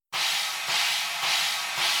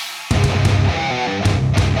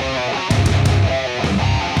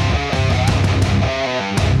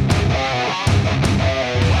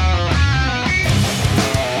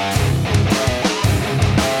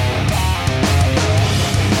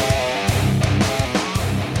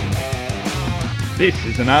This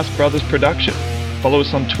is an Ask Brothers production. Follow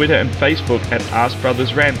us on Twitter and Facebook at Ask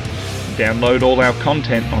Brothers Rant. Download all our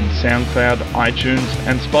content on SoundCloud, iTunes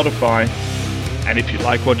and Spotify. And if you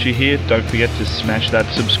like what you hear, don't forget to smash that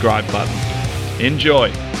subscribe button.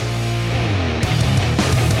 Enjoy!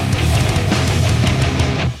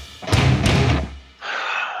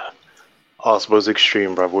 Ask Bros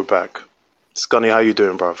Extreme, bruv. We're back. Scunny, how you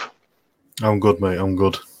doing, bruv? I'm good, mate. I'm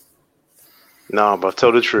good. Nah, bruv.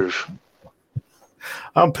 Tell the truth.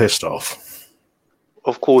 I'm pissed off.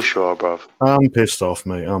 Of course you are, bruv. I'm pissed off,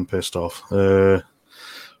 mate. I'm pissed off.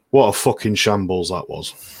 What a fucking shambles that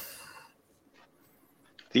was.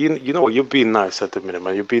 You know what? You're being nice at the minute,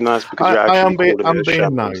 man. You're being nice because you're I am actually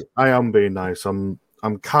being nice. I am being nice. I'm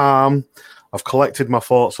calm. I've collected my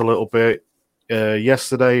thoughts a little bit.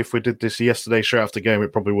 Yesterday, if we did this yesterday straight after game,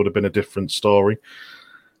 it probably would have been a different story.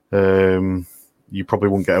 You probably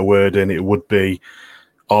wouldn't get a word in. It would be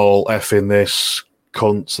all effing this,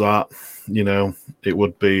 cunts that. You know, it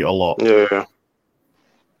would be a lot. Yeah.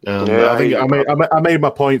 And Yeah, I think I made my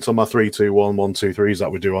points on my 3-2-1, 1-2-3s that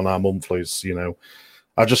we do on our monthlies. You know,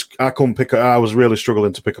 I couldn't pick. I was really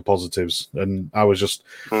struggling to pick up positives, and I was just,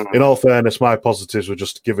 in all fairness, my positives were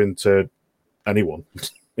just given to anyone.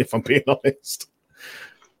 If I'm being honest.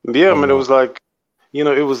 Yeah, man, it was like, when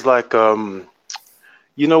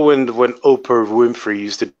Oprah Winfrey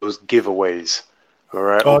used to do those giveaways, all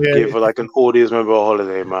right? Give like an audience member a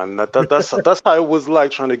holiday, man. That's how it was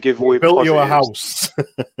like trying to give away. Built you a house.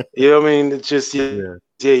 You know what I mean? It's just you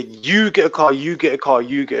get a car, you get a car,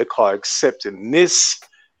 you get a car. Accepting this,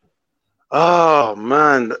 oh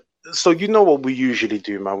man. So you know what we usually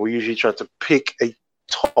do, man? We usually try to pick a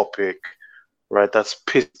topic, right, that's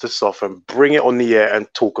pissed us off and bring it on the air and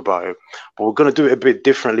talk about it. But we're going to do it a bit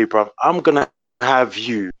differently, bro. I'm going to have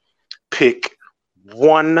you pick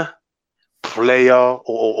one player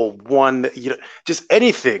or one, just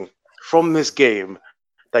anything from this game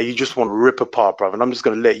that you just want to rip apart, bro. And I'm just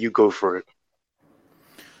going to let you go for it.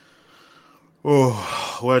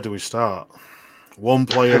 Oh, where do we start? One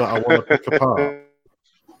player that I want to pick apart.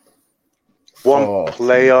 One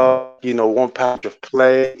player, one patch of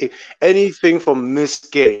play, anything from this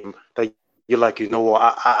game that you're like, you know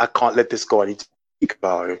what, I can't let this go. I need to think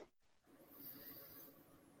about it.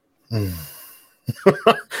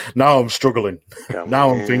 Now I'm struggling. Yeah, now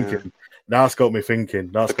I'm thinking. Now it's got me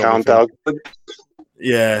thinking. That's the countdown.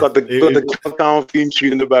 Yeah. Got the countdown theme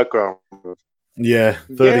tune in the background. Yeah,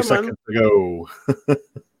 30 seconds to go.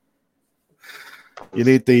 You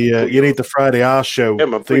need the Friday R show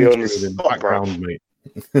theme tune in the background, mate.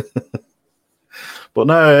 But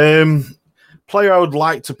no, player I would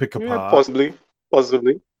like to pick apart.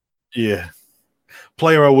 Possibly. Yeah,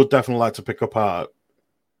 player I would definitely like to pick apart.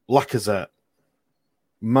 Lacazette,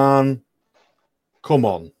 man, come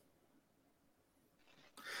on.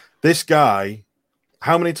 This guy.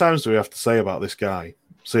 How many times do we have to say about this guy?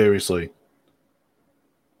 Seriously,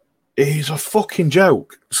 he's a fucking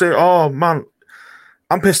joke. Oh man.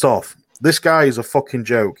 I'm pissed off. This guy is a fucking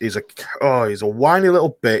joke. He's a whiny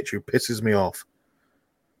little bitch who pisses me off.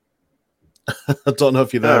 I don't know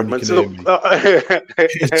if you're there. I can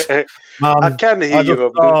hear you.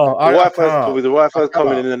 The Wi-Fi's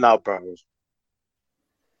coming in and out, bro.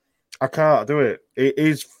 I can't do it. It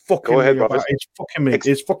is fucking me off. It's fucking me.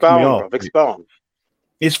 It's fucking me off. Expound.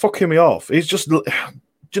 It's fucking me off. It's just, do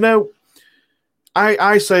you know?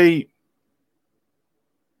 I say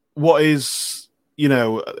what is.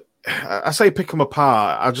 I say pick them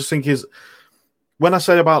apart. I just think when I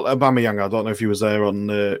say about Aubameyang, I don't know if he was there on.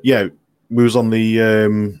 We was on the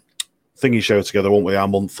thingy show together, weren't we? Our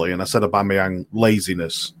monthly, and I said Aubameyang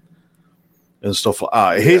laziness and stuff like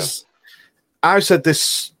that. I said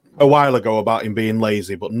this a while ago about him being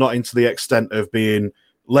lazy, but not into the extent of being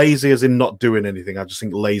lazy as in not doing anything. I just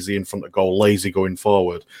think lazy in front of goal, lazy going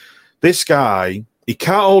forward. This guy, he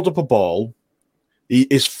can't hold up a ball.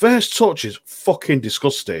 His first touch is fucking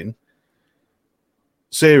disgusting.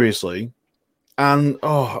 Seriously. And,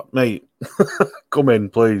 mate, come in,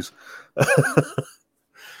 please.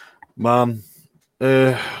 Man.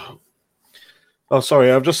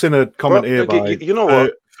 Sorry, I've just seen a comment here by you know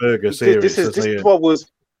what? Fergus. This is what was...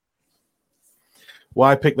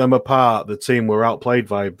 Why pick them apart? The team were outplayed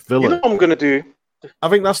by Villa. You know what I'm going to do? I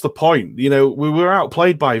think that's the point. We were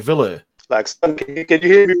outplayed by Villa. Like, can you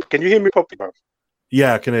hear me? Can you hear me properly, bro?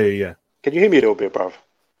 Yeah, I can hear you, yeah. Can you hear me a little bit, bruv?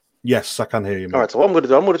 Yes, I can hear you, mate. All right, so what I'm going to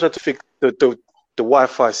do, I'm going to try to fix the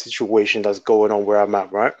Wi-Fi situation that's going on where I'm at,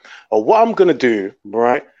 right? Or what I'm going to do,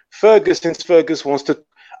 right? Since Fergus wants to,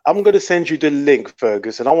 I'm going to send you the link,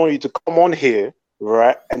 Fergus, and I want you to come on here,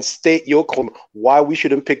 right, and state your comment why we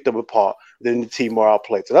shouldn't pick them apart than the team are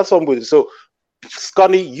outplayed. So that's what I'm going to do. So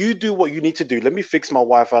Scunny, you do what you need to do. Let me fix my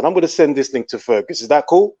Wi-Fi, and I'm going to send this link to Fergus. Is that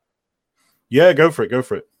cool? Yeah, go for it. Go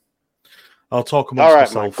for it. I'll talk amongst All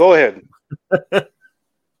right, myself. man. Go ahead.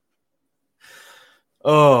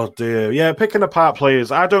 Oh dear, yeah, picking apart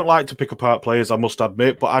players. I don't like to pick apart players, I must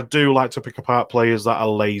admit, but I do like to pick apart players that are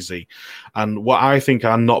lazy and what I think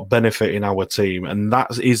are not benefiting our team. And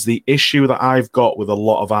that is the issue that I've got with a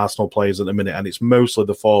lot of Arsenal players at the minute, and it's mostly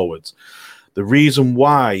the forwards. The reason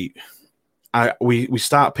why we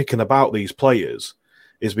start picking about these players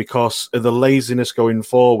is because of the laziness going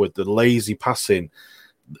forward, the lazy passing.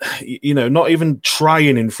 You know, not even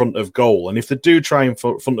trying in front of goal, and if they do try in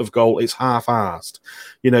front of goal, it's half-assed.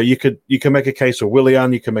 You know, you can make a case for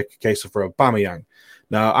Willian, you can make a case for Aubameyang.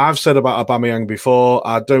 Now, I've said about Aubameyang before,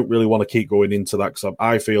 I don't really want to keep going into that because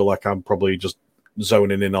I feel like I'm probably just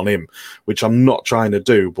zoning in on him, which I'm not trying to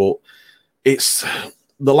do. But it's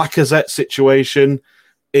the Lacazette situation.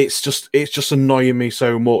 It's just annoying me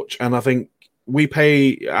so much, and I think. We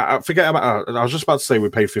pay. Forget about. I was just about to say we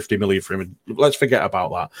pay 50 million for him. Let's forget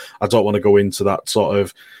about that. I don't want to go into that sort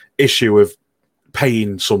of issue of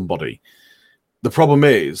paying somebody. The problem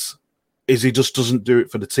is he just doesn't do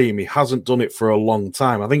it for the team. He hasn't done it for a long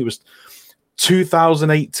time. I think it was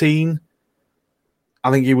 2018.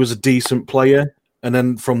 I think he was a decent player, and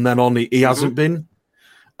then from then on, he hasn't been.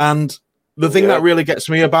 And the thing that really gets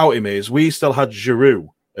me about him is we still had Giroud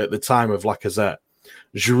at the time of Lacazette.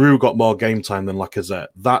 Giroud got more game time than Lacazette.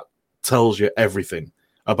 That tells you everything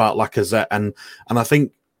about Lacazette, and I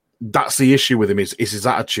think that's the issue with him is his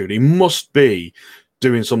attitude. He must be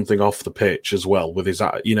doing something off the pitch as well with his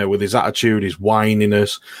attitude, his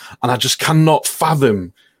whininess, and I just cannot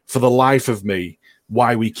fathom for the life of me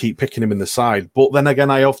why we keep picking him in the side. But then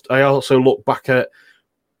again, I also look back at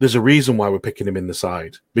there's a reason why we're picking him in the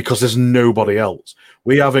side because there's nobody else.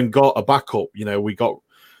 We haven't got a backup. You know, we've got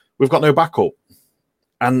no backup.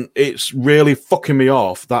 And it's really fucking me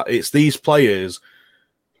off that it's these players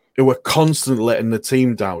who are constantly letting the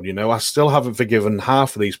team down. You know, I still haven't forgiven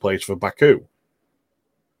half of these players for Baku.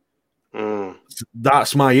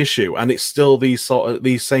 That's my issue. And it's still these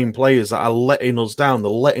same players that are letting us down.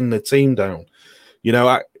 They're letting the team down. You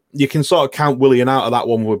know, you can sort of count Willian out of that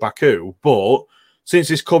one with Baku, but since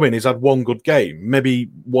he's come in, he's had one good game, maybe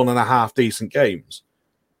 1.5 decent games.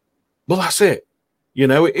 Well, that's it. You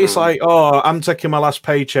know, it's like, oh, I'm taking my last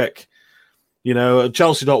paycheck. You know,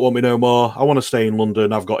 Chelsea don't want me no more. I want to stay in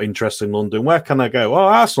London. I've got interest in London. Where can I go? Oh,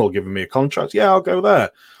 Arsenal giving me a contract. Yeah, I'll go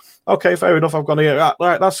there. Okay, fair enough. I've gone here.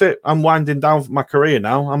 Right, that's it. I'm winding down my career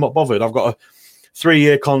now. I'm not bothered. I've got a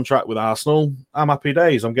 3-year contract with Arsenal. I'm happy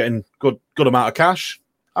days. I'm getting good amount of cash.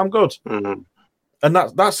 I'm good. And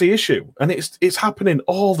that's the issue. And it's happening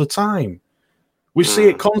all the time. We see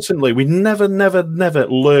it constantly. We never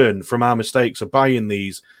learn from our mistakes of buying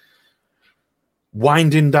these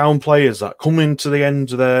winding down players that come into the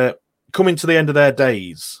end of their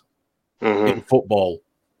days in football,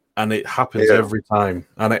 and it happens every time.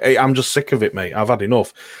 And I'm just sick of it, mate. I've had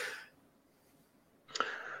enough.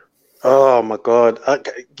 Oh my god!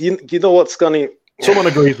 You know what's Scunny? Someone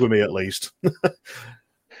agrees with me at least.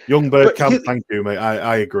 Young Bird can. Thank you, mate.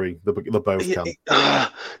 I agree. The both can.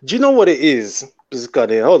 Do you know what it is?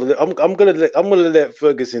 Hold on. I'm gonna let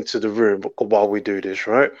Fergus into the room while we do this,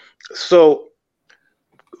 right? So,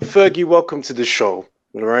 Fergie, welcome to the show.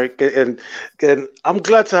 All right, and I'm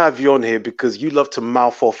glad to have you on here because you love to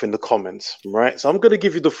mouth off in the comments, right? So I'm gonna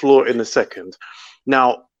give you the floor in a second.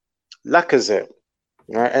 Now, Lacazette,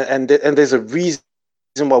 right? And there's a reason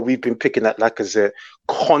why we've been picking at Lacazette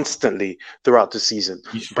constantly throughout the season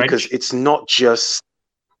because it's not just.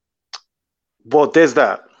 Well, there's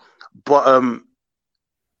that, but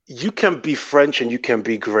you can be French and you can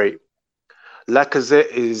be great. Lacazette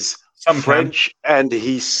is French and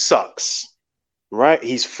he sucks, right?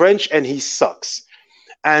 He's French and he sucks.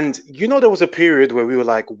 And, you know, there was a period where we were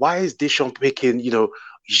like, why is Deschamps picking, you know,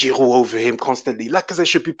 Giroud over him constantly? Lacazette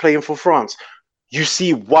should be playing for France. You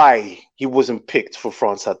see why he wasn't picked for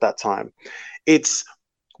France at that time.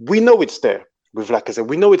 We know it's there. With Lacazette,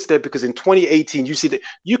 we know it's there because in 2018, you see that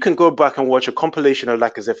you can go back and watch a compilation of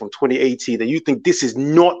Lacazette from 2018 and you think this is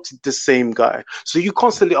not the same guy. So you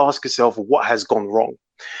constantly ask yourself what has gone wrong.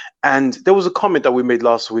 And there was a comment that we made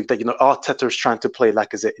last week that, you know, Arteta is trying to play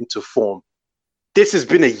Lacazette into form. This has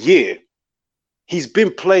been a year. He's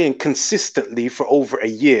been playing consistently for over a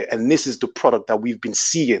year, and this is the product that we've been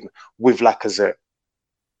seeing with Lacazette.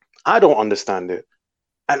 I don't understand it.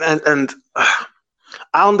 And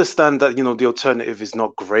I understand that, you know, the alternative is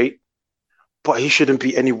not great, but he shouldn't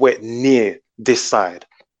be anywhere near this side.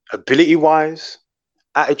 Ability-wise,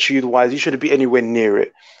 attitude-wise, he shouldn't be anywhere near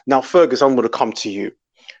it. Now, Fergus, I'm going to come to you.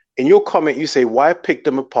 In your comment, you say, why pick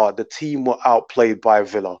them apart? The team were outplayed by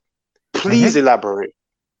Villa. Please elaborate.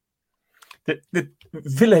 The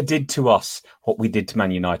Villa did to us what we did to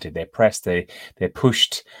Man United. They pressed, they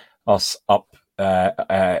pushed us up,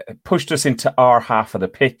 pushed us into our half of the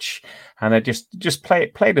pitch, and they just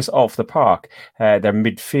played us off the park. Their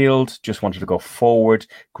midfield just wanted to go forward.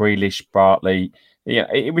 Grealish, Bartley. Yeah,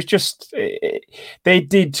 it was just they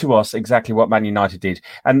did to us exactly what Man United did.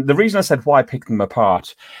 And the reason I said why pick them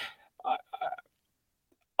apart,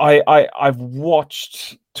 I've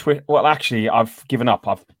watched Twitter. Well, actually, I've given up.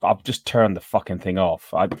 I've just turned the fucking thing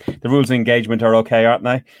off. The rules of engagement are okay, aren't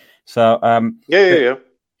they? So yeah.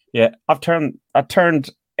 I've turned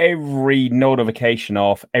every notification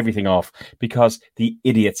off, everything off, because the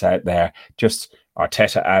idiots out there, just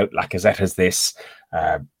Arteta out, Lacazette has this.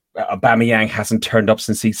 Aubameyang hasn't turned up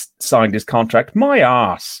since he signed his contract. My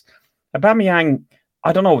arse. Aubameyang,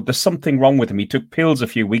 I don't know. There's something wrong with him. He took pills a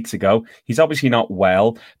few weeks ago. He's obviously not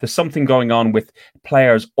well. There's something going on with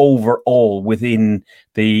players overall within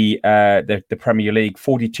the Premier League.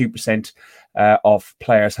 42% of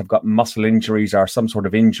players have got muscle injuries or some sort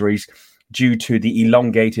of injuries due to the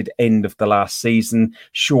elongated end of the last season,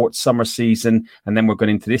 short summer season, and then we're going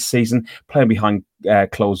into this season. Playing behind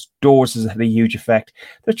closed doors has had a huge effect.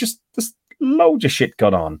 There's loads of shit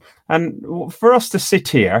going on. And for us to sit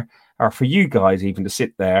here, or for you guys even to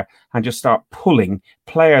sit there and just start pulling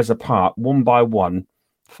players apart one by one,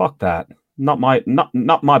 fuck that. Not my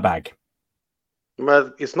bag.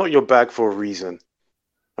 Man, it's not your bag for a reason.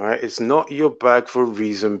 All right? It's not your bag for a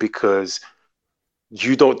reason because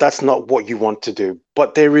that's not what you want to do.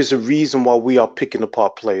 But there is a reason why we are picking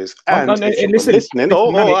apart players. And hold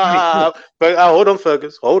on,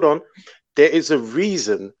 Fergus. Hold on. There is a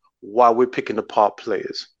reason why we're picking apart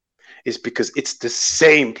players. It's because it's the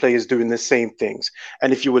same players doing the same things.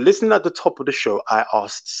 And if you were listening at the top of the show, I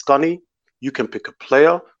asked Scunny, you can pick a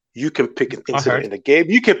player, you can pick an incident in a game,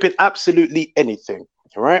 you can pick absolutely anything.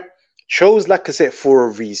 All right? Chose Lacazette for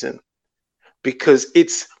a reason. Because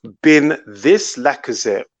it's been this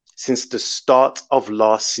Lacazette since the start of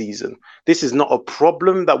last season. This is not a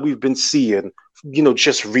problem that we've been seeing,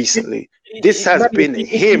 just recently. This has been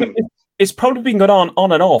him. It's probably been going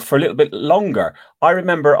on and off for a little bit longer. I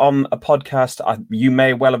remember on a podcast, you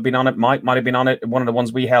may well have been on it, might have been on it. One of the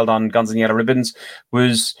ones we held on Guns and Yellow Ribbons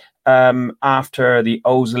was after the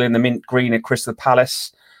Ozil in the mint green at Crystal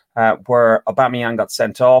Palace, where Aubameyang got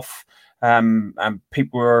sent off. And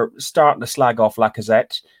people were starting to slag off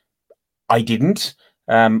Lacazette. I didn't.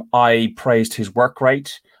 I praised his work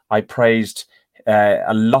rate. I praised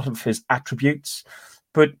a lot of his attributes,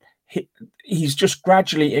 but he's just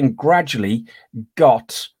gradually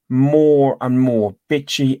got more and more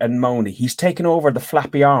bitchy and moany. He's taken over the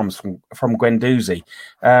flappy arms from Guendouzi.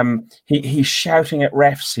 He's shouting at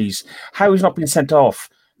refs. How he's not been sent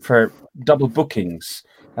off for double bookings.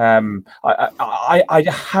 I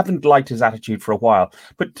haven't liked his attitude for a while,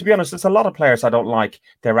 but to be honest, there's a lot of players I don't like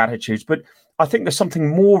their attitudes, but I think there's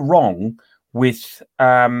something more wrong with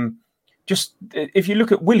just if you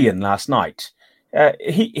look at Willian last night,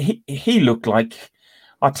 he looked like,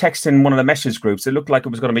 I texted in one of the message groups, it looked like it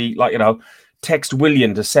was going to be like, text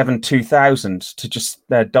Willian to 72000 to just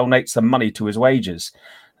donate some money to his wages.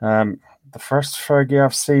 The first Fergie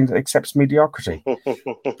I've seen that accepts mediocrity. If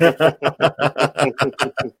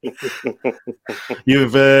you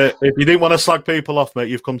didn't want to slag people off, mate,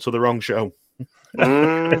 you've come to the wrong show. Keep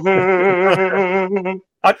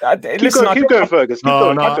going, Fergus.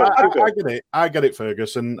 I get it,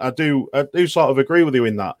 Fergus, and I do sort of agree with you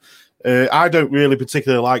in that. I don't really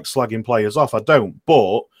particularly like slagging players off. I don't,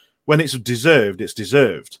 but when it's deserved, it's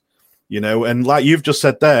deserved. And like you've just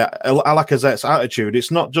said there, Lacazette's attitude,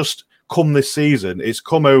 it's not just come this season, it's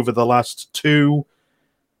come over the last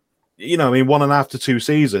 1.5 to 2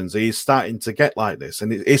 seasons. He's starting to get like this,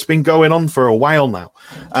 and it's been going on for a while now.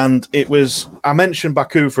 And I mentioned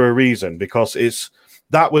Baku for a reason, because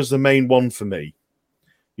that was the main one for me.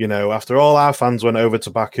 After all our fans went over to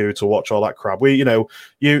Baku to watch all that crap,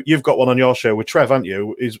 you've got one on your show with Trev, haven't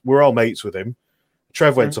you? We're all mates with him.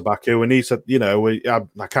 Trev went to Baku and he said,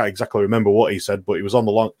 I can't exactly remember what he said, but he was on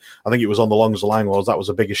the long. I think it was on the longs the line was that was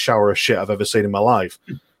the biggest shower of shit I've ever seen in my life.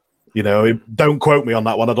 Don't quote me on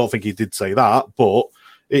that one. I don't think he did say that, but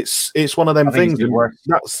it's one of them things.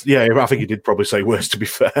 I think he did probably say worse, to be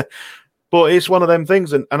fair. But it's one of them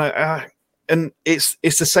things, and it's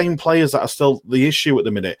the same players that are still the issue at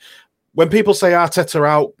the minute. When people say Arteta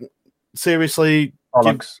out, seriously.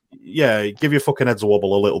 Give your fucking heads a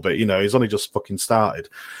wobble a little bit. He's only just fucking started.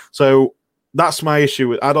 So that's my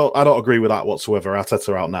issue. I don't agree with that whatsoever.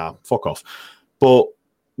 Arteta out now. Fuck off. But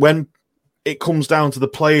when it comes down to the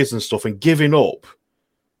players and stuff and giving up.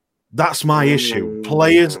 That's my issue.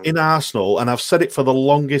 Players in Arsenal, and I've said it for the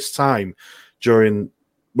longest time during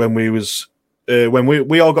when we was when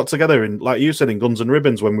we all got together in, like you said, in Guns and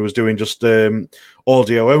Ribbons, when we was doing just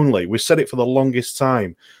audio only. We said it for the longest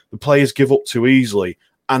time. The players give up too easily,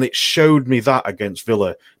 and it showed me that against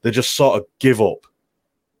Villa. They just sort of give up,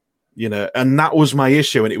 you know, and that was my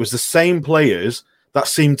issue. And it was the same players that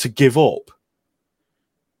seemed to give up.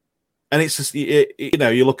 And it's just, you know,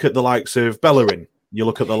 you look at the likes of Bellerin, you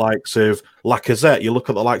look at the likes of Lacazette, you look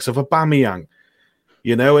at the likes of Aubameyang,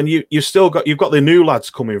 you know, and you've got the new lads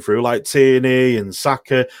coming through like Tierney and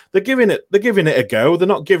Saka. They're giving it a go. They're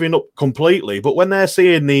not giving up completely, but when they're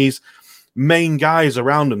seeing these main guys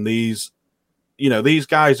around them, these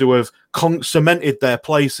guys who have cemented their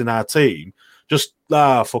place in our team, just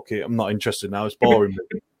fuck it, I'm not interested now. It's boring.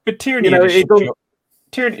 But Tierney,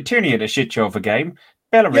 Tierney had a shit show of a game.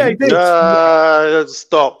 Bellerin, yeah, he did.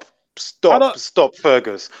 Stop,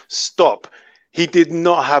 Fergus. Stop. He did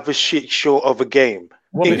not have a shit show of a game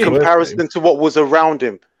in comparison to what was around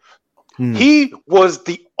him. He was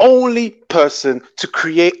the only person to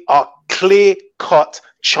create a clear-cut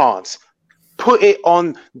chance. Put it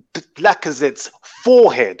on Lacazette's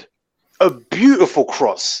forehead. A beautiful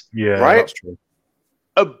cross. Yeah, right? That's true.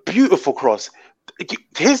 A beautiful cross.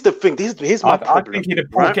 Here's the thing. Here's my problem. I think he had a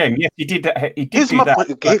poor game. Yes, he did.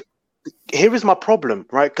 Here is my problem,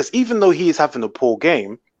 right? Because even though he is having a poor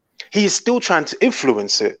game, he is still trying to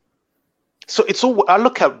influence it. So it's all. I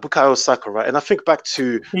look at Bukayo Saka, right, and I think back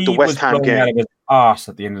to the West Ham game. Out of his arse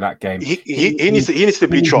at the end of that game. He needs to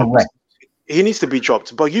be dropped. He needs to be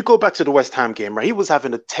dropped. But you go back to the West Ham game, right? He was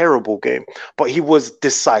having a terrible game, but he was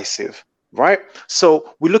decisive, right?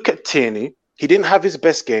 So we look at Tierney. He didn't have his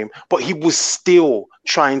best game, but he was still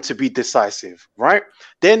trying to be decisive, right?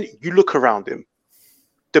 Then you look around him,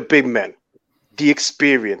 the big men, the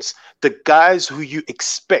experience, the guys who you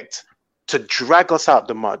expect to drag us out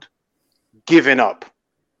the mud, giving up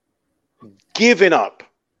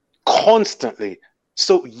constantly.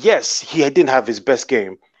 So yes, he didn't have his best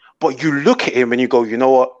game, but you look at him and you go, you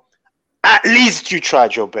know what? At least you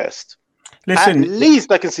tried your best. Listen, at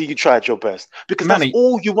least I can see you tried your best, because that's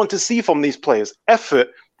all you want to see from these players. Effort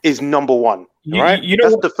is number one, right?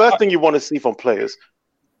 That's the first thing you want to see from players.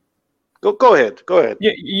 Go ahead.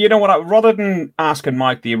 You know what? Rather than asking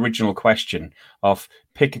Mike the original question of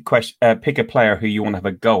pick a player who you want to have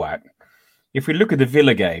a go at, if we look at the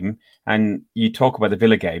Villa game and you talk about the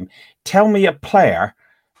Villa game, tell me a player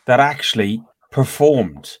that actually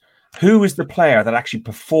performed. Who is the player that actually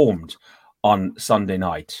performed on Sunday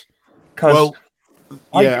night? Well,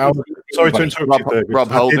 yeah, sorry to interrupt you,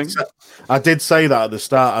 Rob Holding. I did say that at the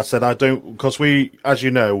start. I said I don't, because we, as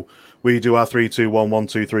you know, we do our 3-2-1,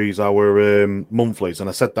 1-2-3s, our monthlies, and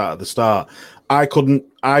I said that at the start. I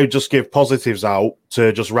just give positives out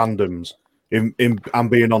to just randoms. I'm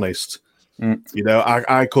being honest. You know,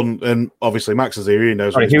 I couldn't, and obviously Max is here. He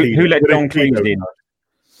knows. Sorry, who let John Cleese in?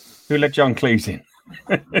 Who let John Cleese in?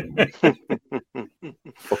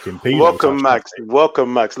 Fucking pedos, Welcome, Max.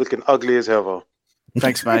 Welcome, Max. Looking ugly as ever.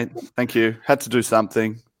 Thanks, mate. Thank you. Had to do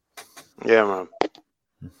something. Yeah, man.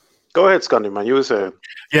 Go ahead, Scunny, man. You were saying.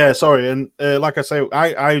 Yeah, sorry. And like I say,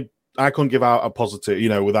 I couldn't give out a positive, you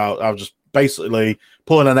know, without, I was just basically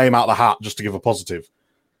pulling a name out of the hat just to give a positive.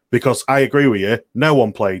 Because I agree with you, no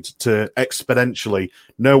one played to exponentially,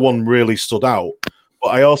 no one really stood out. But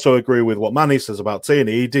I also agree with what Manny says about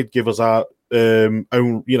Tierney. He did give us our own,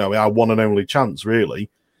 you know, our one and only chance, really.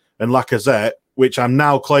 And Lacazette, which I'm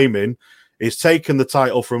now claiming, is taken the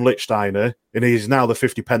title from Lichtsteiner, and he's now the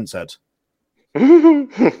 50 pence head.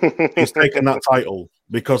 He's taken that title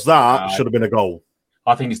because that should have been a goal.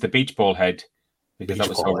 I think it's the beach ball head because that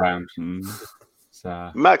was so round.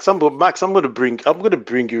 So. Max, I'm gonna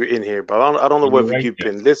bring you in here, but I don't know whether you've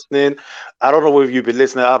been listening. I don't know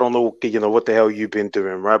know, you know, what the hell you've been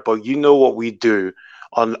doing, right? But you know what we do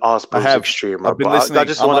on our Sports Extreme. I've been listening.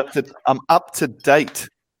 I'm up to date.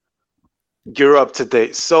 You're up to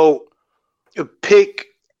date. So pick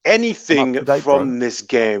anything from this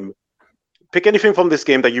game. Pick anything from this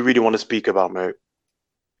game that you really want to speak about, mate.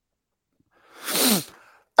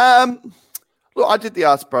 Look, I did the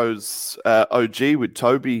Ask Bros OG with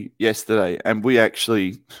Toby yesterday, and we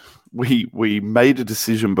actually we made a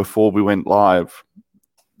decision before we went live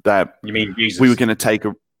that you mean Jesus? We were going to take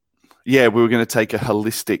a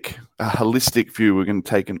holistic view. We're going to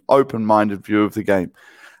take an open-minded view of the game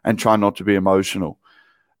and try not to be emotional.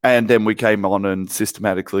 And then we came on and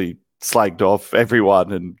systematically slagged off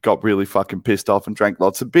everyone and got really fucking pissed off and drank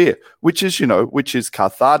lots of beer, which is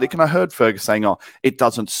cathartic. And I heard Fergus saying, oh, it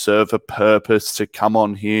doesn't serve a purpose to come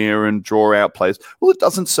on here and draw out players. Well, it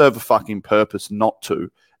doesn't serve a fucking purpose not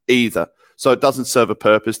to either. So it doesn't serve a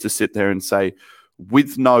purpose to sit there and say,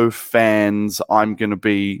 with no fans,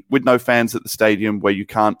 with no fans at the stadium where you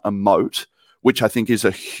can't emote, which I think is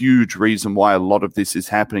a huge reason why a lot of this is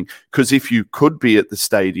happening. Because if you could be at the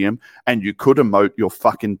stadium and you could emote your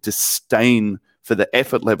fucking disdain for the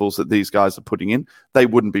effort levels that these guys are putting in, they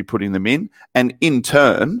wouldn't be putting them in. And in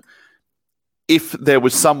turn, if there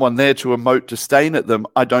was someone there to emote disdain at them,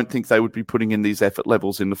 I don't think they would be putting in these effort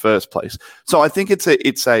levels in the first place. So I think it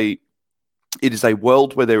is a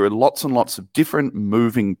world where there are lots and lots of different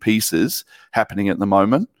moving pieces happening at the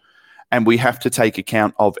moment, and we have to take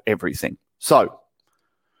account of everything. So,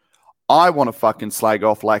 I want to fucking slag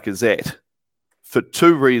off Lacazette for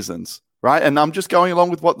two reasons, right? And I'm just going along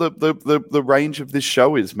with what the range of this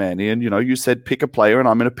show is, Manny. And, you said pick a player, and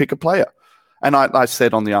I'm going to pick a player. And I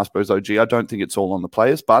said on the Ask Bros OG, I don't think it's all on the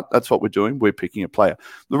players, but that's what we're doing. We're picking a player.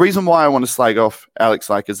 The reason why I want to slag off Alex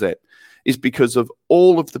Lacazette is because of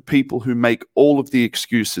all of the people who make all of the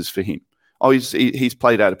excuses for him. Oh, he's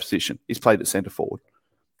played out of position. He's played at centre forward.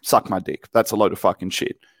 Suck my dick. That's a load of fucking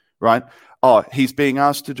shit, right? Oh, he's being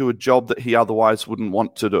asked to do a job that he otherwise wouldn't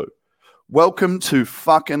want to do. Welcome to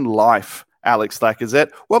fucking life, Alex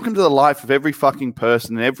Lacazette. Welcome to the life of every fucking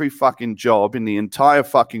person in every fucking job in the entire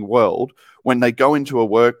fucking world when they go into a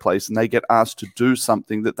workplace and they get asked to do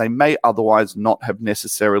something that they may otherwise not have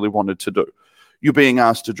necessarily wanted to do. You're being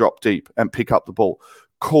asked to drop deep and pick up the ball.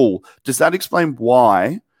 Cool. Does that explain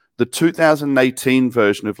why the 2018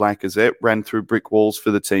 version of Lacazette ran through brick walls for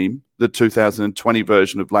the team? The 2020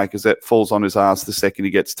 version of Lacazette falls on his ass the second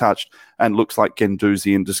he gets touched and looks like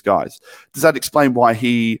Guendouzi in disguise. Does that explain why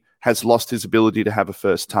he has lost his ability to have a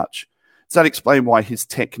first touch? Does that explain why his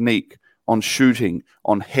technique on shooting,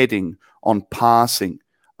 on heading, on passing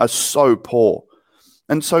are so poor?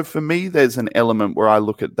 And so for me, there's an element where I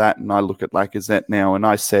look at that and I look at Lacazette now, and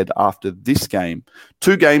I said after this game,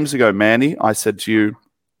 2 games ago, Manny, I said to you,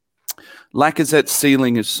 Lacazette's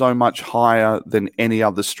ceiling is so much higher than any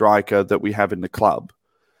other striker that we have in the club.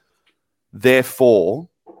 Therefore,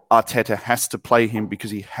 Arteta has to play him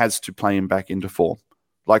because he has to play him back into form.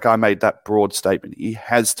 Like I made that broad statement. He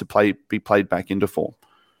has to be played back into form.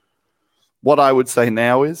 What I would say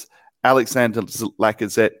now is Alexander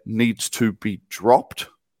Lacazette needs to be dropped,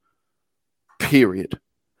 period,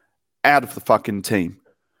 out of the fucking team.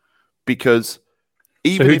 Because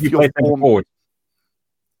even if you're forward,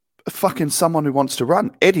 fucking someone who wants to run.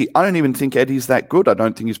 Eddie, I don't even think Eddie's that good. I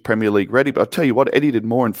don't think he's Premier League ready. But I'll tell you what, Eddie did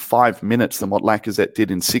more in 5 minutes than what Lacazette did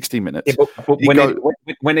in 60 minutes. Yeah, but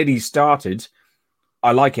when Eddie started,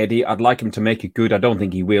 I like Eddie. I'd like him to make it good. I don't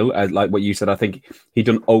think he will. Like what you said, I think he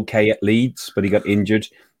done okay at Leeds, but he got injured.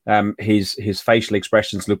 His facial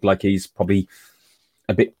expressions look like he's probably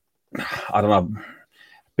a bit, I don't know, a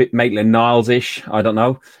bit Maitland-Niles-ish. I don't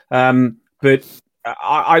know. But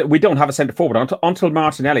we don't have a centre forward until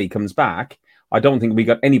Martinelli comes back. I don't think we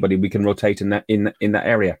got anybody we can rotate in that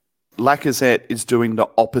area. Lacazette is doing the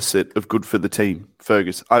opposite of good for the team,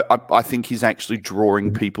 Fergus. I think he's actually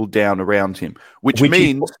drawing people down around him, which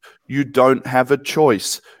means you don't have a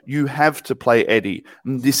choice. You have to play Eddie.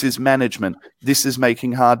 And this is management. This is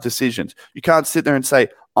making hard decisions. You can't sit there and say,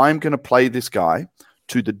 I'm going to play this guy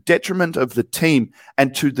to the detriment of the team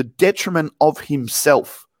and to the detriment of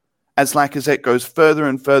himself as Lacazette goes further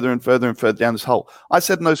and further and further and further down this hole. I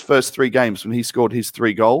said in those first 3 games when he scored his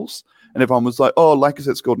 3 goals, and everyone was like, oh,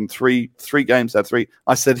 Lacazette scored in three games out of 3.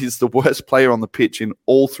 I said he's the worst player on the pitch in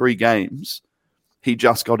all 3 games. He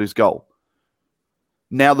just got his goal.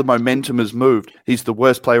 Now the momentum has moved. He's the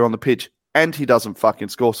worst player on the pitch, and he doesn't fucking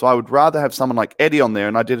score. So I would rather have someone like Eddie on there,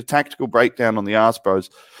 and I did a tactical breakdown on the Arse Bros,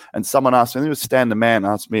 and someone asked me, I think it was Stan the Man,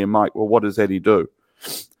 asked me and Mike, well, what does Eddie do?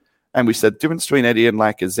 And we said the difference between Eddie and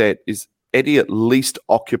Lacazette is Eddie at least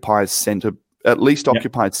occupies centre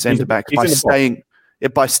back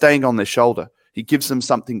by staying on their shoulder. He gives them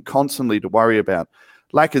something constantly to worry about.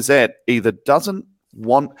 Lacazette either doesn't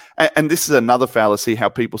want, and this is another fallacy, how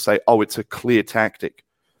people say, oh, it's a clear tactic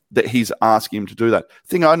that he's asking him to do that. The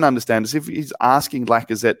thing I don't understand is if he's asking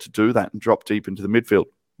Lacazette to do that and drop deep into the midfield,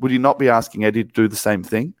 would he not be asking Eddie to do the same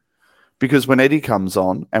thing? Because when Eddie comes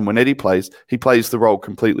on and when Eddie plays, he plays the role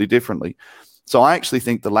completely differently. So I actually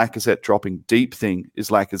think the Lacazette dropping deep thing is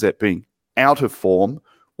Lacazette being out of form,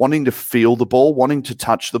 wanting to feel the ball, wanting to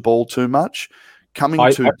touch the ball too much,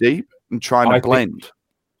 coming too deep and trying to blend.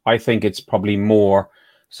 I think it's probably more...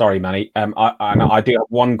 Sorry, Manny. I do have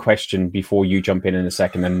one question before you jump in a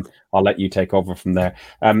second, and I'll let you take over from there.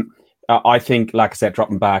 I think, like I said,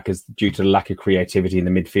 dropping back is due to the lack of creativity in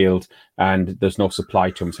the midfield, and there's no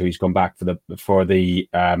supply to him, so he's gone back for the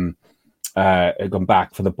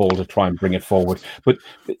ball to try and bring it forward. But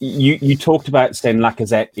you talked about saying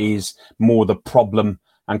Lacazette is more the problem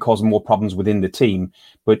and causing more problems within the team.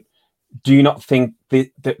 But do you not think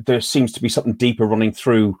that there seems to be something deeper running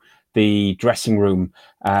through the dressing room?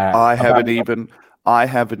 I haven't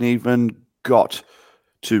even got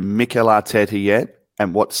to Mikel Arteta yet.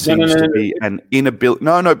 And what seems to be an inability.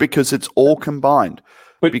 No, because it's all combined.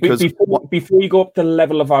 But before you go up the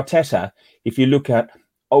level of Arteta, if you look at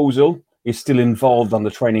Ozil is still involved on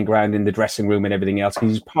the training ground in the dressing room and everything else.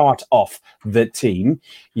 He's part of the team.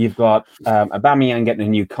 You've got Aubameyang getting a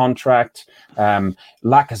new contract.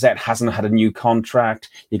 Lacazette hasn't had a new contract.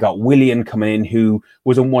 You got Willian coming in, who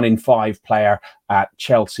was a 1 in 5 player at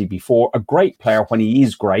Chelsea before. A great player when he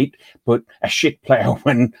is great, but a shit player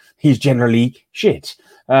when he's generally shit.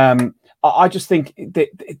 I just think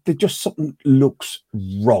that just something looks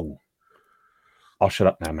wrong. I'll shut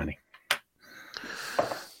up now, Manny.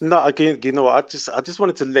 No, again, you know, I just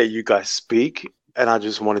wanted to let you guys speak, and I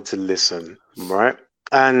just wanted to listen, right?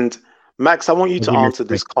 And Max, I want you to answer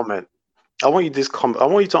this comment. I want you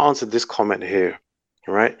to answer this comment here,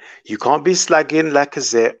 right? You can't be slagging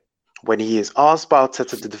Lacazette when he is asked by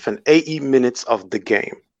Arteta to defend 80 minutes of the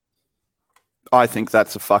game. I think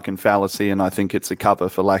that's a fucking fallacy, and I think it's a cover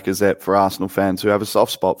for Lacazette for Arsenal fans who have a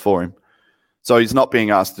soft spot for him. So he's not being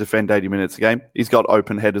asked to defend 80 minutes a game. He's got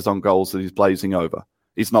open headers on goals that he's blazing over.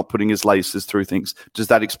 He's not putting his laces through things. Does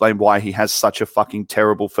that explain why he has such a fucking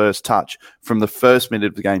terrible first touch from the first minute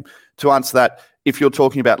of the game? To answer that, if you're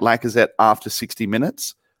talking about Lacazette after 60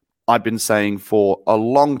 minutes, I've been saying for a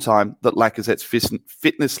long time that Lacazette's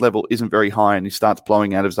fitness level isn't very high and he starts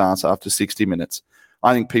blowing out of his ass after 60 minutes.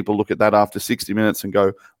 I think people look at that after 60 minutes and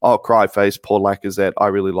go, oh, cry face, poor Lacazette. I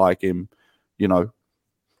really like him. You know,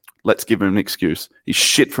 let's give him an excuse. He's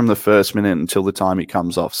shit from the first minute until the time he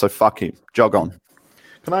comes off. So fuck him. Jog on.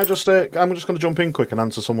 Can I just? I'm just going to jump in quick and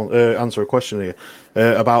answer a question here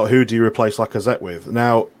about who do you replace Lacazette with.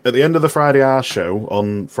 Now, at the end of the Friday Hour show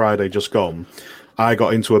on Friday just gone, I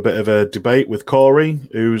got into a bit of a debate with Corey,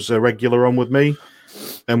 who's a regular on with me,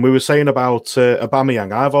 and we were saying about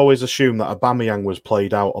Aubameyang. I've always assumed that Aubameyang was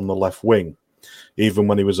played out on the left wing, even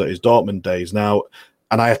when he was at his Dortmund days. Now,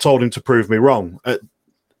 and I told him to prove me wrong.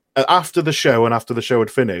 After the show and after the show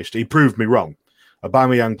had finished, he proved me wrong.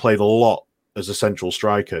 Aubameyang played a lot as a central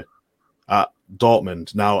striker at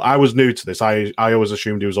Dortmund. Now, I was new to this. I always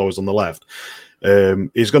assumed he was always on the left.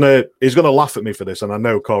 He's gonna laugh at me for this, and I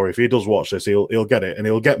know Corey, if he does watch this, he'll get it, and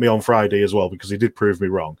he'll get me on Friday as well because he did prove me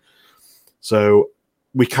wrong. So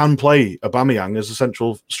we can play Aubameyang as a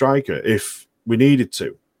central striker if we needed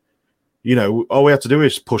to. You know, all we have to do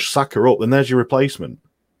is push Saka up, and there's your replacement.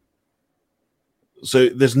 So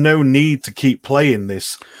there's no need to keep playing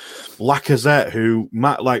this Lacazette, who,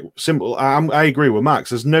 like, simple. I agree with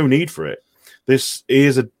Max. There's no need for it. This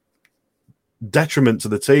is a detriment to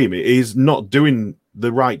the team. He's not doing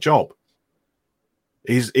the right job.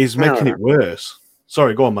 He's making it worse.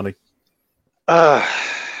 Sorry, go on, Manny.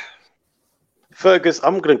 Fergus,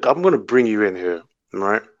 I'm gonna bring you in here,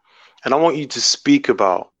 right? And I want you to speak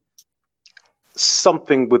about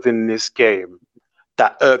something within this game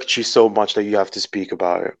that irked you so much that you have to speak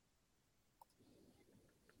about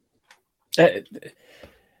it.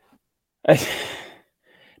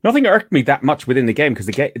 Nothing irked me that much within the game because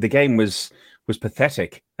the game was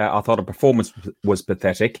pathetic. I thought the performance was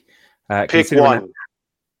pathetic. Pick one.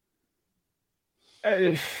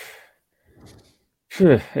 It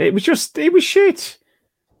was shit.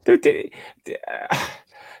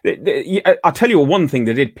 I'll tell you one thing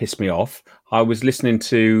that did piss me off. I was listening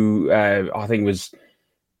to, I think it was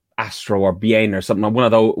Astro or Bien or something, one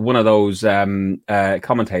of those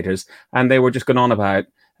commentators, and they were just going on about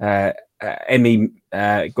Emmy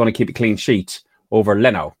going to keep a clean sheet over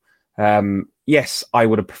Leno. Yes, I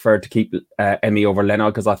would have preferred to keep Emmy over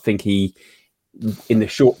Leno because I think he, in the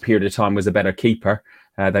short period of time, was a better keeper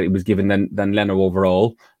that he was given than Leno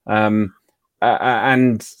overall. And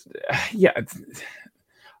yeah,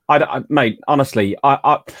 mate, honestly,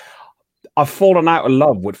 I've fallen out of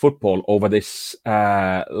love with football over this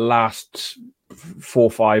last 4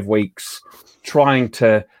 or 5 weeks, trying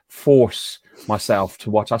to force myself to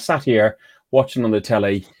watch. I sat here watching on the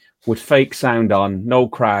telly with fake sound on, no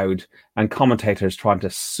crowd, and commentators trying to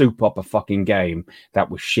soup up a fucking game that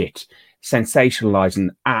was shit, sensationalizing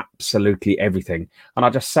absolutely everything. And I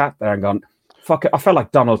just sat there and gone, fuck it. I felt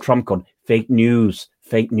like Donald Trump going, fake news,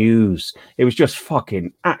 fake news. It was just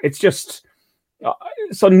fucking, it's just,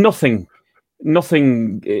 so nothing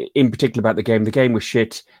Nothing in particular about the game. The game was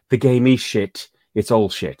shit. The game is shit. It's all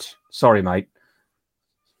shit. Sorry, mate.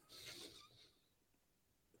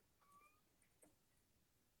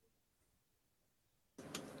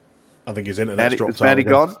 I think his internet's dropped out. Is Manny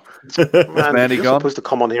gone? Man, you're supposed to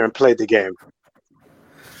come on here and play the game.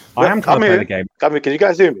 I am trying to play the game. Come here. Can you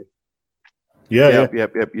guys hear me? Yeah.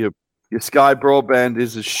 Yep. Your Sky broadband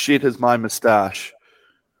is as shit as my moustache.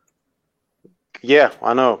 Yeah,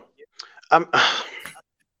 I know. I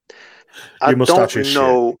don't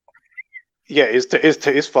know. Yeah,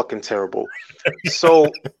 it's fucking terrible.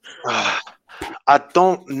 So I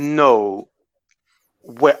don't know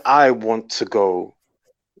where I want to go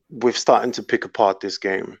with starting to pick apart this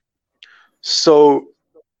game. So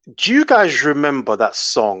do you guys remember that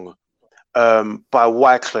song by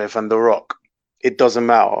Wyclef and The Rock? It Doesn't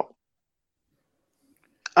Matter.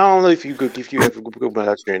 I don't know if you ever go by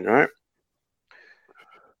that screen, right?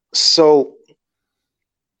 So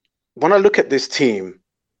when I look at this team,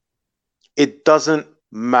 it doesn't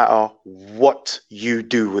matter what you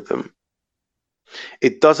do with them.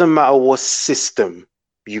 It doesn't matter what system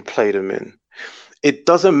you play them in. It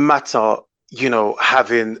doesn't matter,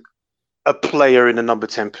 having a player in the number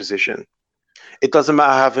 10 position. It doesn't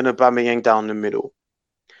matter having Aubameyang down the middle.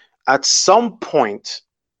 At some point,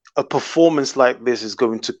 a performance like this is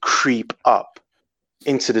going to creep up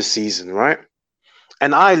into the season, right?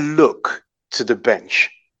 And I look to the bench,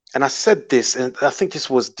 and I said this, and I think this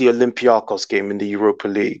was the Olympiacos game in the Europa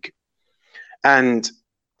League. And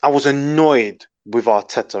I was annoyed with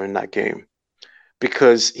Arteta in that game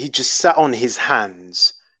because he just sat on his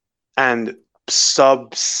hands and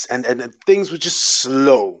subs and things were just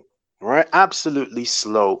slow, right? Absolutely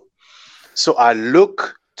slow. So I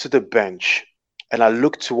look to the bench and I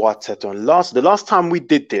look to Arteta. And the last time we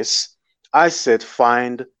did this, I said,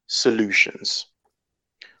 find solutions.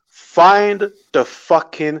 Find the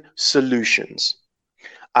fucking solutions.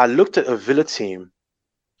 I looked at a Villa team.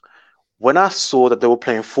 When I saw that they were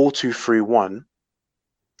playing 4-2-3-1,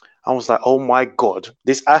 I was like, oh my God,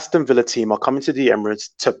 this Aston Villa team are coming to the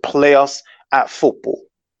Emirates to play us at football.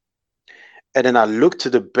 And then I look to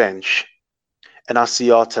the bench and I see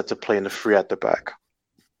Arteta playing the three at the back.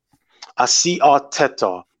 I see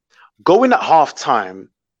Arteta going at half-time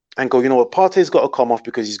and go, you know what, Partey's got to come off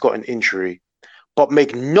because he's got an injury, but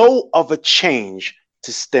make no other change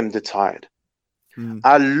to stem the tide.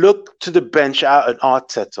 I look to the bench out at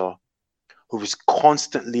Arteta, who is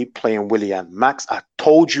constantly playing Willian. Max, I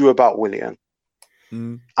told you about Willian.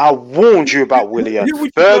 I warned you about Willian.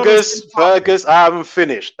 Fergus, I haven't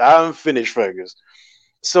finished, Fergus.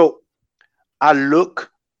 So I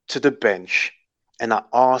look to the bench and I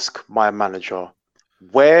ask my manager,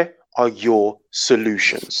 where are your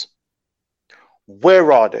solutions?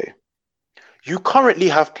 Where are they? You currently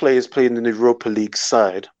have players playing in the Europa League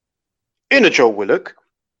side in a Joe Willock,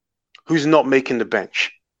 who's not making the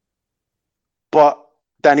bench. But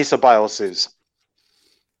Dani Ceballos is.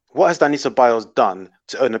 What has Dani Ceballos done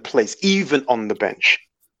to earn a place, even on the bench?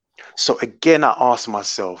 So again, I ask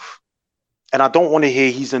myself, and I don't want to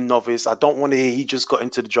hear he's a novice. I don't want to hear he just got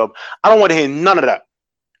into the job. I don't want to hear none of that.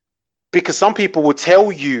 Because some people will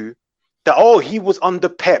tell you that, oh, he was under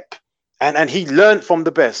Pep and he learned from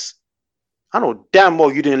the best. I know damn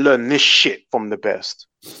well you didn't learn this shit from the best.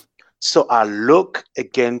 So I look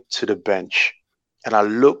again to the bench and I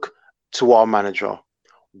look to our manager.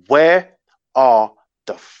 Where are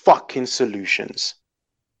the fucking solutions?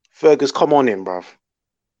 Fergus, come on in, bruv.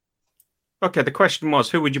 Okay, the question was,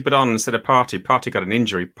 who would you put on instead of Partey? Partey got an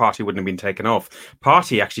injury. Partey wouldn't have been taken off.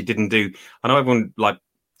 Partey actually didn't do... I know everyone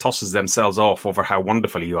tosses themselves off over how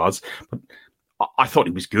wonderful he was, but I thought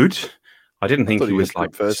he was good. I didn't think he was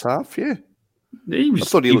like... First half, yeah. I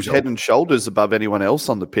thought he was head and shoulders above anyone else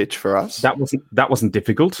on the pitch for us. That wasn't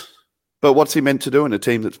difficult. But what's he meant to do in a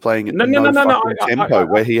team that's playing at tempo,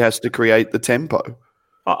 where he has to create the tempo?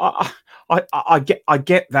 I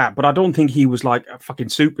get that, but I don't think he was like a fucking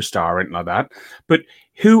superstar or anything like that. But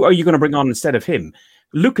who are you going to bring on instead of him?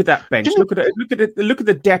 Look at that bench. Look at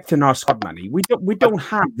the depth in our squad, Manny. We don't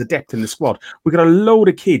have the depth in the squad. We got a load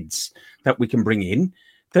of kids that we can bring in.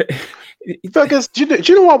 Fergus, do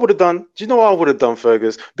you know what I would have done? Do you know what I would have done,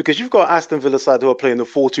 Fergus? Because you've got Aston Villa side who are playing the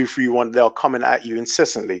 4-2-3-1. They are coming at you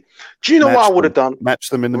incessantly. Do you know what I would have done? Match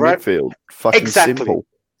them in the midfield. Fucking exactly.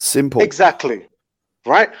 Simple. Exactly.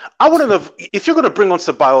 Right? I wouldn't have. If you're going to bring on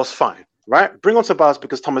Ceballos, fine. Right? Bring on Ceballos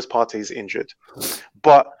because Thomas Partey is injured.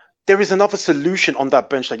 But there is another solution on that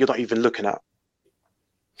bench that you're not even looking at.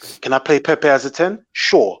 Can I play Pepe as a 10?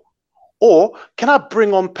 Sure. Or can I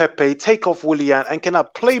bring on Pepe, take off Willian, and can I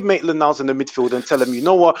play Maitland-Niles in the midfield and tell him, you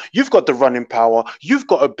know what, you've got the running power, you've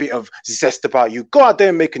got a bit of zest about you, go out there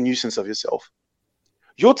and make a nuisance of yourself.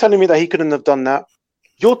 You're telling me that he couldn't have done that?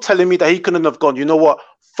 You're telling me that he couldn't have gone, you know what,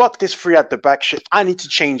 fuck this three at the back shit, I need to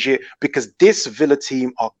change it because this Villa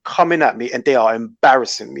team are coming at me and they are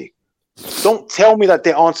embarrassing me. Don't tell me that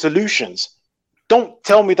there aren't solutions. Don't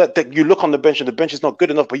tell me that you look on the bench and the bench is not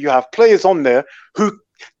good enough, but you have players on there who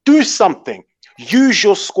do something. Use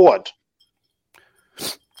your squad.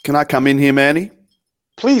 Can I come in here, Manny?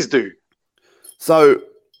 Please do. So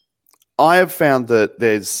I have found that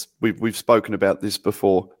we've spoken about this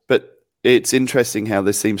before, but it's interesting how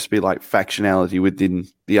there seems to be like factionality within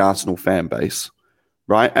the Arsenal fan base,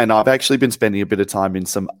 right? And I've actually been spending a bit of time in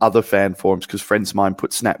some other fan forums because friends of mine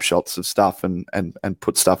put snapshots of stuff and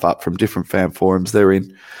put stuff up from different fan forums they're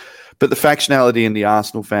in. But the factionality in the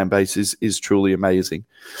Arsenal fan base is truly amazing.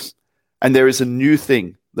 And there is a new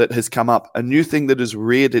thing that has come up, a new thing that has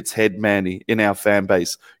reared its head, Manny, in our fan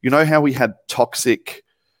base. You know how we had toxic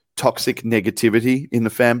negativity in the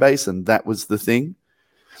fan base, and that was the thing?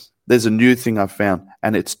 There's a new thing I've found,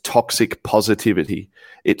 and it's toxic positivity.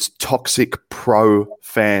 It's toxic pro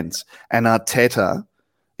fans. And Arteta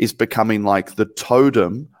is becoming like the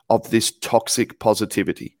totem of this toxic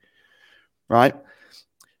positivity, right?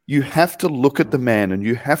 You have to look at the man and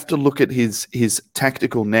you have to look at his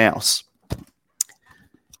tactical nous,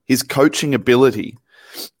 his coaching ability,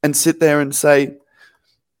 and sit there and say,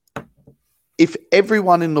 if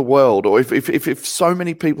everyone in the world, or if so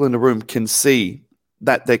many people in the room can see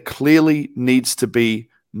that there clearly needs to be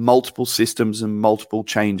multiple systems and multiple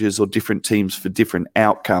changes or different teams for different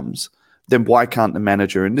outcomes, then why can't the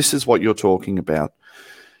manager? And this is what you're talking about.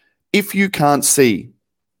 If you can't see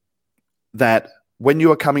that when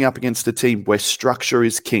you are coming up against a team where structure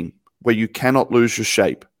is king, where you cannot lose your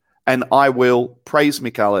shape, and I will praise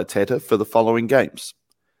Mikel Arteta for the following games.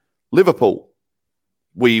 Liverpool,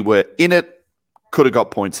 we were in it, could have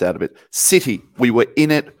got points out of it. City, we were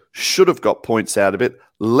in it, should have got points out of it.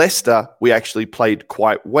 Leicester, we actually played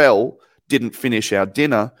quite well, didn't finish our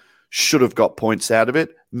dinner, should have got points out of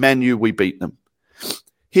it. Man U, we beat them.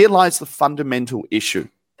 Here lies the fundamental issue.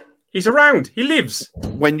 He's around. He lives.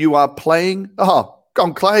 When you are playing... Oh,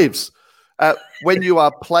 conclaves. When you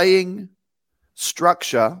are playing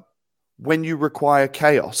structure, when you require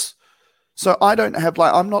chaos. So I don't have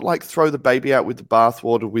I'm not like throw the baby out with the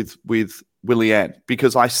bathwater with Willian,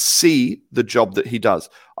 because I see the job that he does.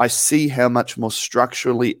 I see how much more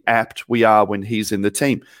structurally apt we are when he's in the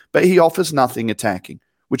team. But he offers nothing attacking,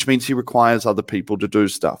 which means he requires other people to do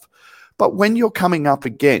stuff. But when you're coming up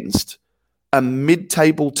against a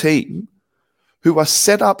mid-table team who are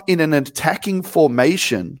set up in an attacking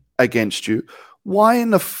formation against you, why in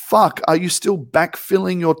the fuck are you still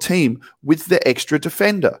backfilling your team with the extra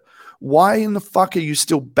defender? Why in the fuck are you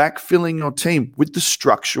still backfilling your team with the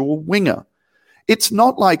structural winger? It's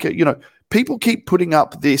not like, people keep putting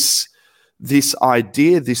up this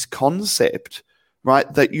idea, this concept,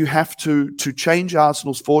 right, that you have to change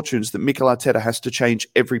Arsenal's fortunes, that Mikel Arteta has to change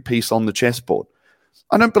every piece on the chessboard.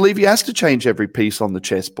 I don't believe he has to change every piece on the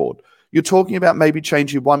chessboard. You're talking about maybe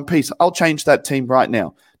changing one piece. I'll change that team right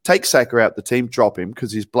now. Take Saka out the team, drop him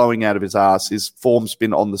because he's blowing out of his ass. His form's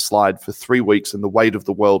been on the slide for 3 weeks and the weight of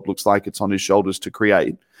the world looks like it's on his shoulders to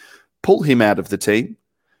create. Pull him out of the team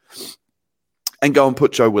and go and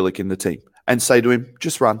put Joe Willock in the team and say to him,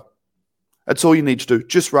 just run. That's all you need to do.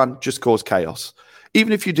 Just run, just cause chaos.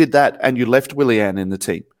 Even if you did that and you left Willian in the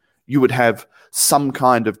team, you would have some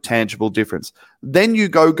kind of tangible difference. Then you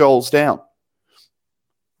go goals down.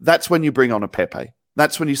 That's when you bring on a Pepe.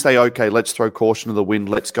 That's when you say, okay, let's throw caution to the wind.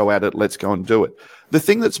 Let's go at it. Let's go and do it. The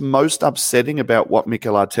thing that's most upsetting about what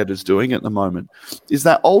Mikel Arteta is doing at the moment is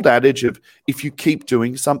that old adage of if you keep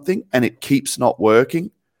doing something and it keeps not working,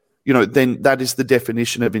 then that is the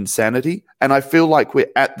definition of insanity. And I feel like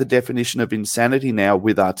we're at the definition of insanity now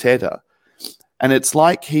with Arteta. And it's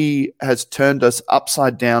like he has turned us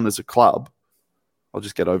upside down as a club. I'll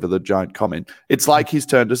just get over the giant comment. It's like he's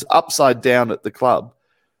turned us upside down at the club.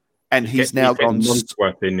 And he's now gone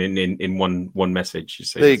worth in one message. You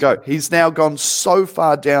see, there you go. He's now gone so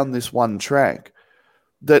far down this one track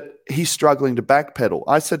that he's struggling to backpedal.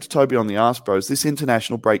 I said to Toby on the Arse Bros, this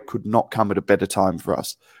international break could not come at a better time for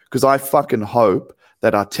us, because I fucking hope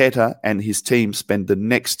that Arteta and his team spend the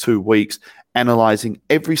next 2 weeks analysing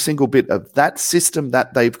every single bit of that system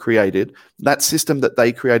that they've created, that system that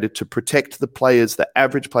they created to protect the players, the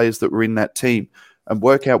average players that were in that team, and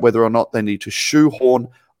work out whether or not they need to shoehorn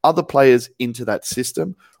other players into that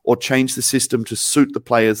system or change the system to suit the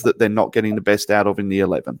players that they're not getting the best out of in the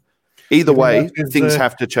 11. Either way, things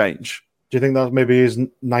have to change. Do you think that maybe his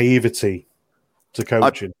naivety to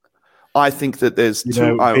coaching? I think that there's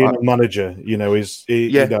being a manager. It's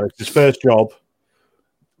his first job.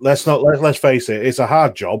 Let's face it. It's a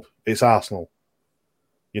hard job. It's Arsenal.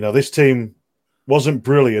 This team wasn't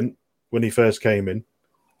brilliant when he first came in.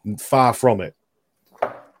 Far from it.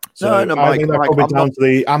 So I think that could be down to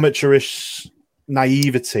the amateurish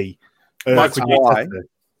naivety. Mike, hang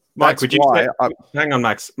on,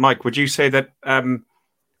 Max. Mike, would you say that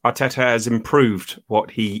Arteta has improved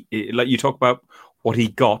what you talk about what he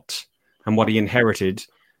got and what he inherited?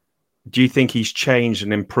 Do you think he's changed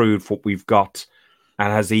and improved what we've got?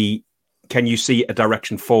 And can you see a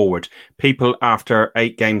direction forward? People after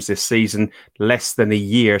 8 games this season, less than a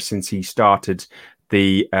year since he started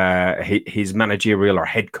his managerial or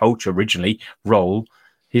head coach originally role,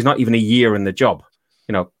 he's not even a year in the job.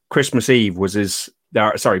 Christmas Eve was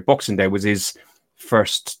Boxing Day was his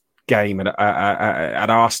first game at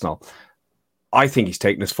Arsenal. I think he's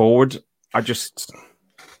taken us forward.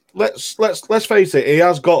 Let's face it. He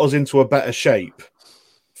has got us into a better shape,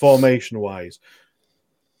 formation wise.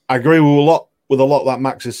 I agree with a lot that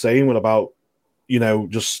Max is saying about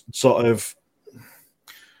just sort of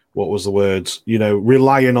what was the word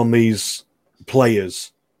relying on these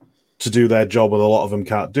players to do their job, and a lot of them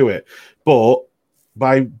can't do it. But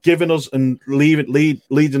by giving us and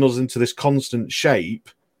leading us into this constant shape,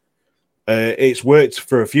 it's worked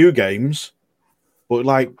for a few games. But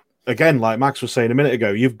like Max was saying a minute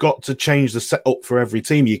ago, you've got to change the setup for every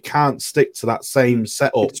team. You can't stick to that same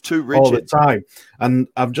setup it's too rigid all the time. And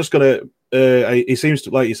I'm just going to, he seems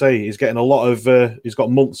to, like you say, he's getting a lot of, he's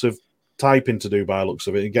got months of typing to do by the looks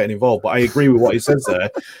of it and getting involved. But I agree with what he says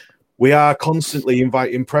there. We are constantly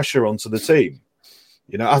inviting pressure onto the team.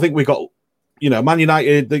 I think we got, Man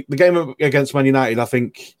United, the game against Man United, I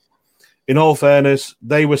think, in all fairness,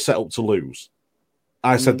 they were set up to lose.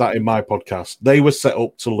 I said that in my podcast. They were set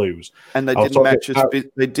up to lose. And they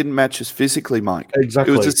didn't match us physically, Mike.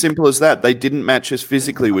 Exactly. It was as simple as that. They didn't match us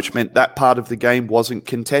physically, which meant that part of the game wasn't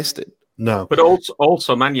contested. No. But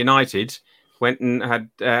also Man United went and had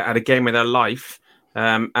a game of their life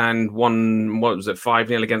and won,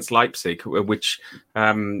 5-0 against Leipzig, which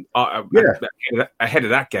ahead of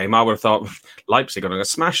that game, I would have thought Leipzig are going to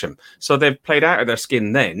smash them. So they've played out of their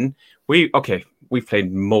skin then. We've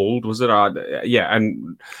played Mold, was it?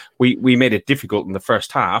 And we made it difficult in the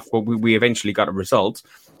first half, but we eventually got a result.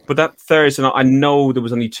 But that Thursday night, I know there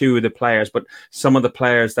was only 2 of the players, but some of the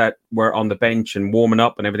players that were on the bench and warming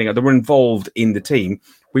up and everything, they were involved in the team.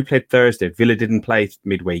 We played Thursday. Villa didn't play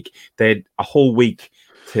midweek. They had a whole week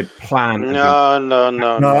to plan. I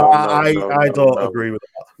don't agree with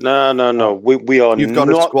that. No. We are You've got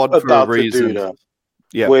not a squad for about a reason. to do that.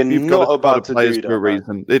 Yeah, we're you've not got about to players do for that, a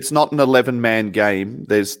reason. It's not an 11-man game.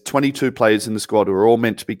 There's 22 players in the squad who are all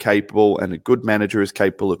meant to be capable, and a good manager is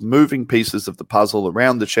capable of moving pieces of the puzzle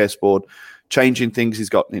around the chessboard, changing things. He's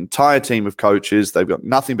got an entire team of coaches. They've got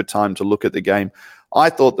nothing but time to look at the game. I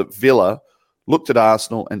thought that Villa looked at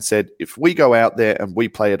Arsenal and said, if we go out there and we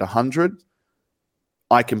play at 100,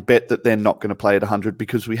 I can bet that they're not going to play at 100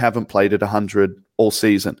 because we haven't played at 100 all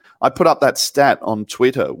season. I put up that stat on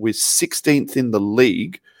Twitter. We're 16th in the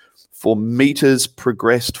league for meters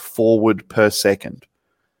progressed forward per second.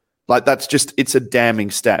 Like it's a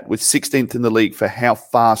damning stat. We're 16th in the league for how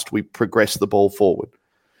fast we progress the ball forward.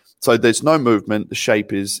 So there's no movement. The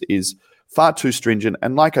shape is far too stringent.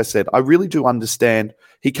 And like I said, I really do understand.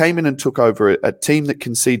 He came in and took over a team that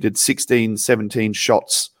conceded 16, 17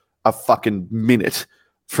 shots a fucking minute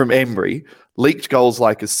from Emery, leaked goals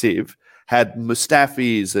like a sieve, had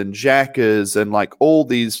Mustafis and Xhakas and like all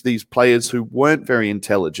these players who weren't very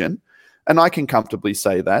intelligent. And I can comfortably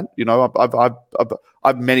say that.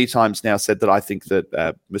 I've many times now said that I think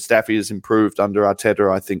that Mustafi has improved under Arteta.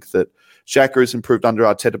 I think that Xhaka has improved under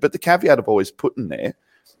Arteta. But the caveat I've always put in there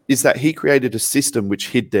is that he created a system which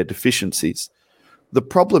hid their deficiencies. The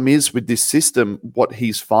problem is with this system, what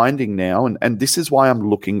he's finding now, and this is why I'm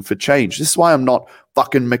looking for change. This is why I'm not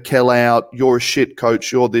fucking Mikel out, you're a shit coach,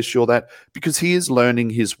 you're this, you're that, because he is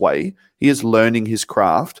learning his way. He is learning his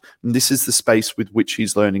craft, and this is the space with which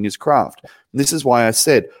he's learning his craft. And this is why I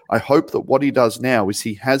said, I hope that what he does now is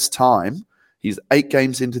he has time. He's 8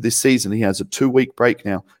 games into this season. He has a 2-week break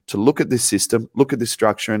now to look at this system, look at this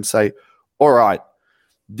structure and say, all right,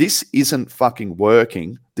 this isn't fucking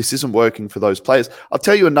working. This isn't working for those players. I'll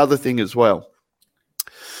tell you another thing as well.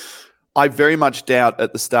 I very much doubt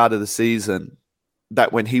at the start of the season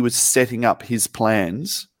that when he was setting up his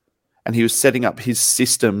plans and he was setting up his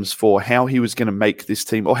systems for how he was going to make this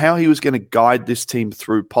team or how he was going to guide this team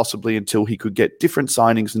through possibly until he could get different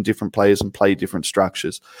signings and different players and play different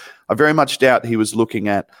structures. I very much doubt he was looking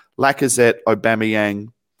at Lacazette,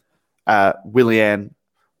 Aubameyang, Willian.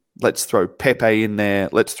 Let's throw Pepe in there.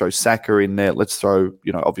 Let's throw Saka in there. Let's throw,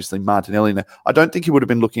 obviously Martinelli in there. I don't think he would have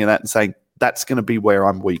been looking at that and saying, that's going to be where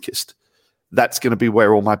I'm weakest. That's going to be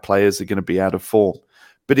where all my players are going to be out of form.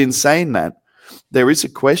 But in saying that, there is a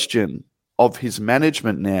question of his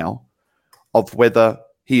management now of whether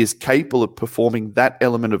he is capable of performing that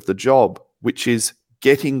element of the job, which is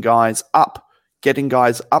getting guys up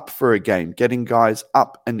for a game, getting guys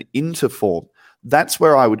up and into form. That's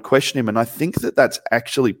where I would question him. And I think that that's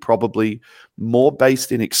actually probably more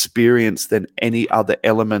based in experience than any other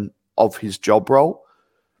element of his job role.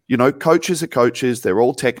 Coaches are coaches. They're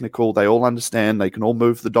all technical. They all understand. They can all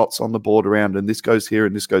move the dots on the board around, and this goes here,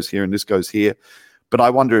 and this goes here, and this goes here. But I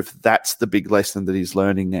wonder if that's the big lesson that he's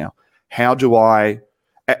learning now.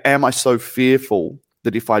 Am I so fearful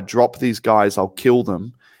that if I drop these guys, I'll kill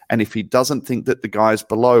them? And if he doesn't think that the guys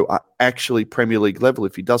below are actually Premier League level,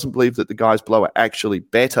 if he doesn't believe that the guys below are actually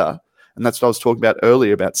better, and that's what I was talking about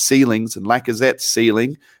earlier about ceilings and Lacazette's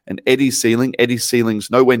ceiling and Eddie's ceiling. Eddie's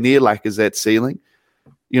ceiling's nowhere near Lacazette's ceiling.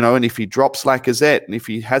 And if he drops Lacazette and if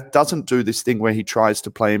he doesn't do this thing where he tries to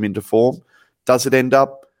play him into form, does it end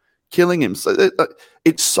up killing him? So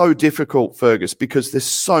it's so difficult, Fergus, because there's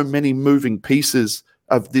so many moving pieces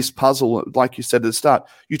of this puzzle. Like you said at the start,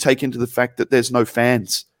 you take into the fact that there's no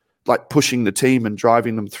fans like pushing the team and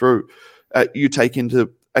driving them through. You take into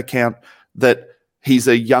account that he's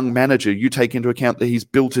a young manager. You take into account that he's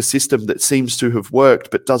built a system that seems to have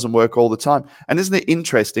worked but doesn't work all the time. And isn't it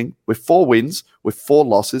interesting? With 4 wins, with 4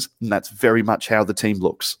 losses, and that's very much how the team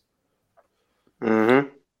looks.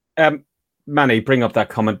 Mm-hmm. Manny, bring up that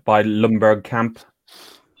comment by Lumberg Camp.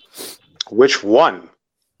 Which one?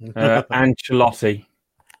 Ancelotti.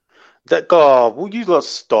 That guy, will you lot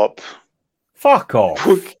stop? Fuck off.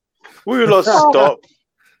 Will you lot stop?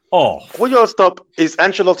 Off. Will you lot stop? Is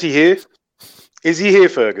Ancelotti here? Is he here,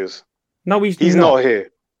 Fergus? No, he's not here.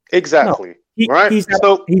 Exactly. No. Right?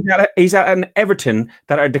 He's at an Everton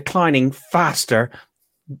that are declining faster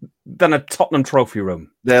than a Tottenham trophy room.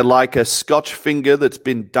 They're like a Scotch finger that's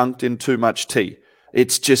been dunked in too much tea.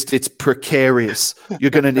 It's precarious. You're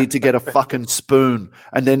going to need to get a fucking spoon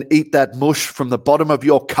and then eat that mush from the bottom of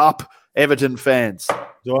your cup, Everton fans.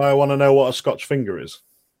 Do I want to know what a Scotch finger is?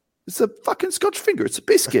 It's a fucking Scotch finger. It's a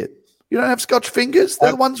biscuit. You don't have Scotch fingers?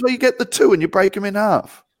 They're the ones where you get the 2 and you break them in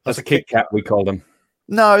half. That's a Kit Kat, we call them.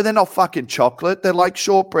 No, they're not fucking chocolate. They're like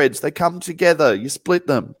shortbreads. They come together. You split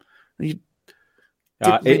them.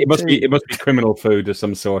 It must be criminal food of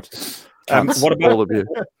some sort.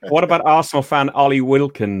 What about Arsenal fan Ollie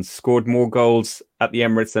Wilkins scored more goals at the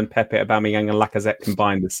Emirates than Pepe, Aubameyang and Lacazette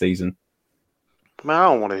combined this season? Man, I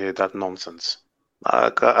don't want to hear that nonsense.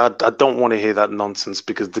 I don't want to hear that nonsense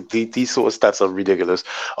because these sort of stats are ridiculous.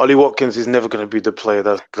 Ollie Watkins is never going to be the player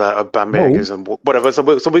that Aubameyang is and whatever. So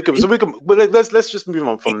we can. Let's just move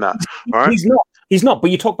on from that. All right? He's not.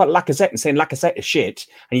 But you talk about Lacazette and saying Lacazette is shit,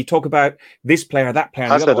 and you talk about this player, that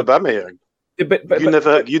player. I said Aubameyang. But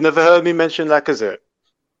you never heard me mention Lacazette.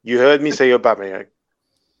 You heard me say Aubameyang.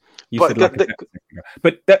 I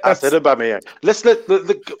said Aubameyang. Let's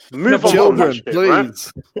move on. Children,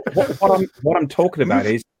 please. Right? What I'm talking about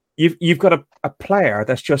is you've got a player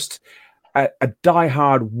that's just a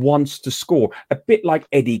diehard wants to score, a bit like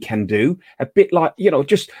Eddie can do, a bit like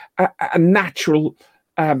just a natural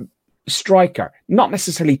striker, not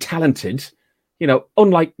necessarily talented.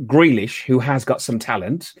 Unlike Grealish, who has got some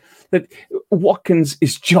talent, that Watkins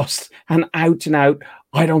is just an out and out.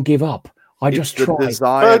 I don't give up. I just try.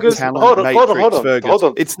 Fergus, hold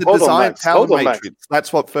on. It's the desired talent matrix.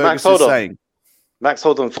 That's what Fergus is saying. Max,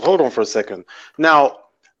 hold on for a second. Now,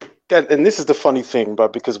 and this is the funny thing,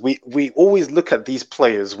 but because we always look at these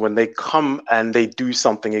players when they come and they do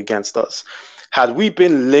something against us. Had we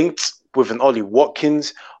been linked with an Ollie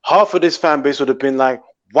Watkins, half of this fan base would have been like,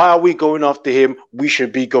 why are we going after him? We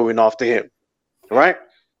should be going after him, right?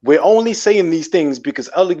 We're only saying these things because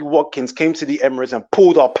Ollie Watkins came to the Emirates and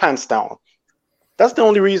pulled our pants down. That's the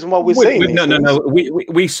only reason why we're saying these things. No.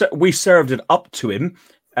 We served it up to him.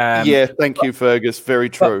 Thank you, Fergus. Very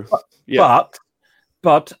true.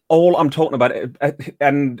 But all I'm talking about,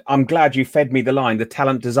 and I'm glad you fed me the line, the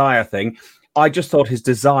talent desire thing. I just thought his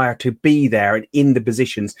desire to be there and in the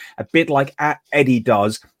positions, a bit like Eddie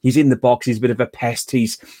does. He's in the box. He's a bit of a pest.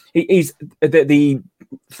 He's the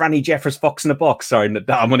Franny Jeffers fox in the box. Sorry,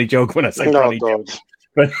 I'm only joking when I say Franny Jeffers.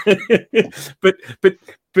 But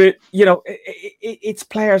But, you know, it's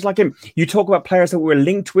players like him. You talk about players that we were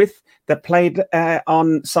linked with that played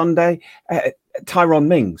on Sunday. Tyrone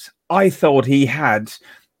Mings. I thought he had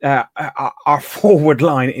our forward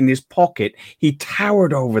line in his pocket. He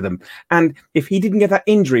towered over them. And if he didn't get that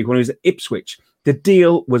injury when he was at Ipswich, the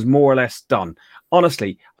deal was more or less done.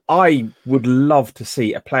 Honestly, I would love to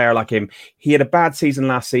see a player like him. He had a bad season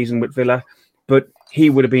last season with Villa, but he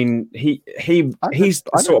would have been. He's.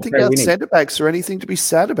 I don't think our centre backs are anything to be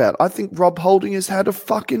sad about. I think Rob Holding has had a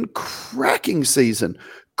fucking cracking season,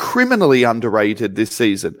 criminally underrated this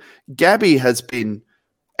season. Gabby has been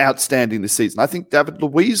outstanding this season. I think David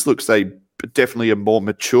Luiz looks definitely a more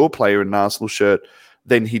mature player in an Arsenal shirt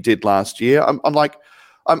than he did last year.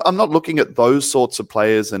 I'm not looking at those sorts of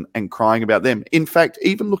players and crying about them. In fact,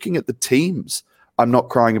 even looking at the teams, I'm not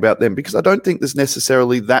crying about them because I don't think there's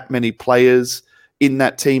necessarily that many players in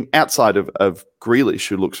that team outside of Grealish,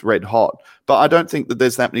 who looks red hot. But I don't think that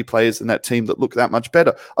there's that many players in that team that look that much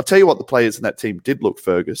better. I'll tell you what the players in that team did look,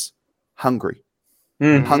 Fergus. Hungry.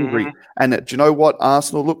 Mm-hmm. Hungry. And do you know what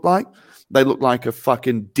Arsenal looked like? They looked like a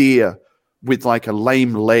fucking deer with like a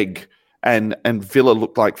lame leg. And Villa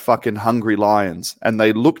looked like fucking hungry lions. And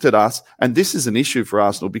they looked at us. And this is an issue for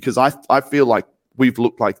Arsenal because I feel like we've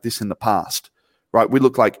looked like this in the past, right? We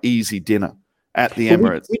look like easy dinner at the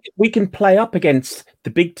Emirates. We can play up against the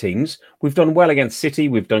big teams. We've done well against City.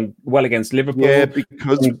 We've done well against Liverpool. Yeah,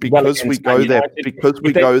 because we go there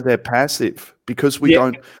go there passive. Because we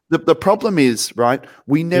don't. The problem is, right?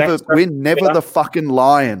 We're never the fucking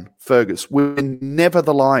lion, Fergus. We're never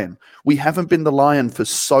the lion. We haven't been the lion for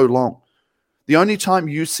so long. The only time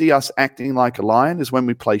you see us acting like a lion is when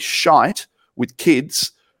we play shite with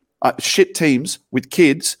kids, shit teams with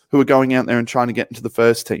kids who are going out there and trying to get into the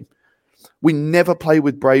first team. We never play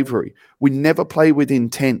with bravery. We never play with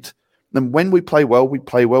intent. And when we play well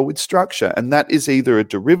with structure. And that is either a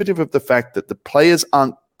derivative of the fact that the players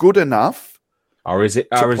aren't good enough or is it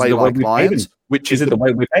to play like lions, which is the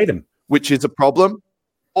way we pay them, which is a problem,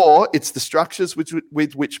 or it's the structures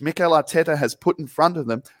with which Mikel Arteta has put in front of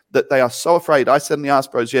them that they are so afraid. I said in the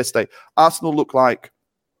Ask Bros yesterday, Arsenal look like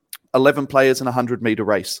 11 players in a 100-meter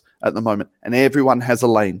race at the moment, and everyone has a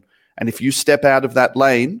lane. And if you step out of that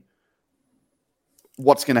lane,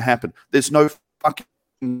 what's going to happen? There's no fucking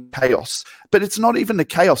chaos. But it's not even the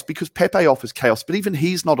chaos because Pepe offers chaos, but even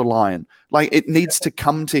he's not a lion. Like, it needs to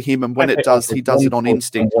come to him, and when it does, he does it on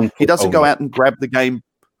instinct. He doesn't go out and grab the game.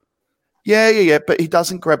 Yeah, but he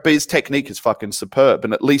doesn't grab, but his technique is fucking superb,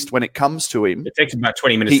 and at least when it comes to him... It takes him about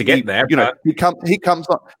 20 minutes to get there. He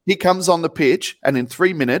comes on the pitch, and in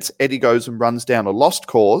 3 minutes, Eddie goes and runs down a lost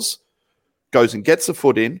cause, goes and gets a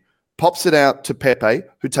foot in, pops it out to Pepe,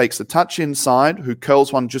 who takes the touch inside, who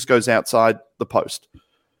curls one, just goes outside the post.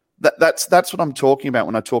 That's what I'm talking about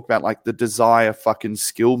when I talk about like the desire fucking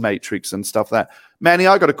skill matrix and stuff like that. Manny,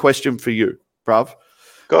 I got a question for you, bruv.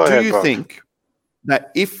 Go ahead, Do you bruv. think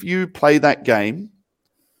that if you play that game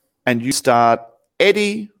and you start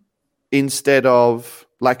Eddie instead of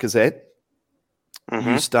Lacazette,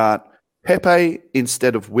 you start Pepe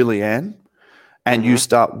instead of Willian, and you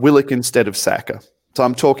start Willock instead of Saka? So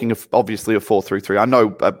I'm talking obviously a 4-3-3. I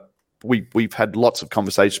know we've had lots of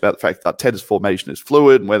conversations about the fact that Teta's formation is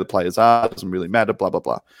fluid and where the players are doesn't really matter, blah, blah,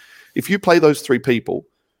 blah. If you play those three people,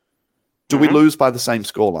 do we lose by the same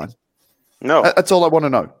scoreline? No. That's all I want to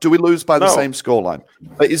know. Do we lose by the same scoreline?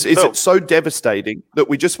 Is it so devastating that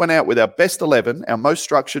we just went out with our best 11, our most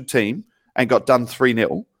structured team, and got done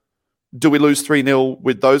 3-0? Do we lose 3-0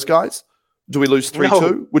 with those guys? Do we lose 3-2?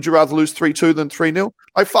 No. Would you rather lose 3-2 than 3-0?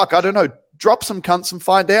 Oh, fuck, I don't know. Drop some cunts and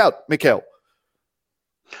find out, Mikel.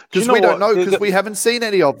 Because we don't know, because we haven't seen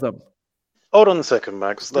any of them. Hold on a second,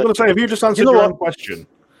 Max. I'm going to say, have you just answered your own question?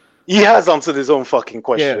 He has answered his own fucking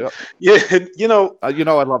question. Yeah, you know. I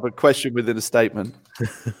love a question within a statement.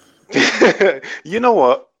 You know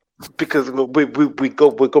what? Because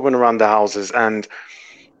we're going around the houses and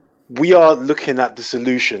we are looking at the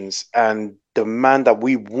solutions, and the man that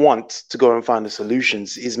we want to go and find the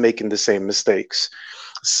solutions is making the same mistakes.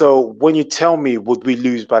 So when you tell me, would we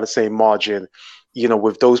lose by the same margin,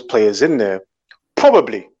 with those players in there?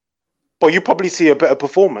 Probably. But you probably see a better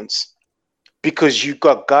performance because you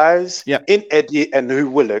got guys in Eddie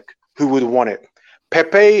and Willock who would want it.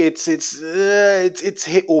 Pepe, it's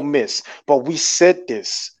hit or miss. But we said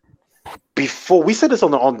this before. We said this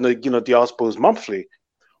on the Ask Bros Monthly.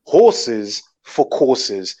 Horses for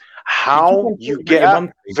courses. How you get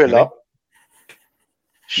at Villa?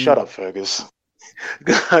 Shut up, Fergus.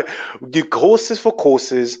 You horses for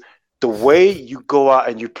courses. The way you go out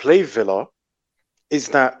and you play Villa is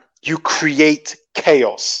that you create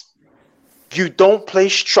chaos. You don't play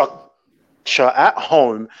at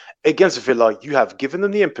home against Villa, you have given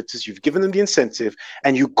them the impetus, you've given them the incentive,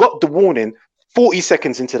 and you got the warning 40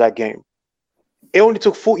 seconds into that game. It only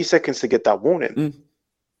took 40 seconds to get that warning.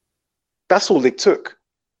 That's all it took.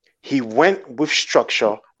 He went with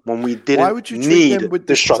structure when we didn't Why would you treat need them with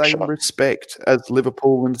the the structure. same respect as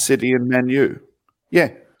Liverpool and City and Man U?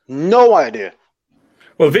 Yeah. No idea.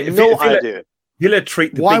 Well, No idea. Villa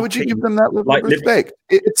treat the Why big would you teams give them that level like of respect?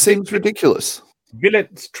 It seems ridiculous. Villa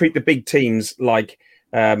treat the big teams like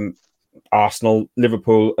Arsenal,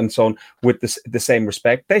 Liverpool, and so on with the same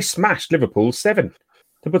respect. They smashed Liverpool 7.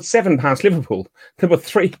 They put 7 past Liverpool. They put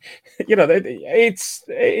 3. You know,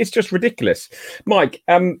 it's just ridiculous. Mike,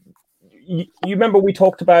 you remember we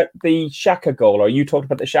talked about the Xhaka goal, or you talked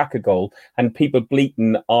about the Xhaka goal, and people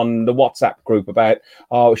bleating on the WhatsApp group about,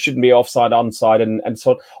 it shouldn't be offside, onside, and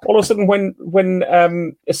so on. All of a sudden, when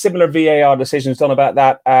a similar VAR decision is done about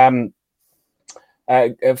that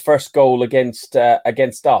first goal against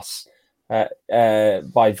us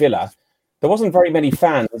by Villa, there wasn't very many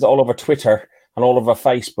fans all over Twitter and all over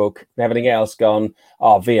Facebook and everything else going,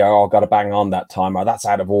 VAR got to bang on that time, or that's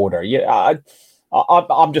out of order. Yeah,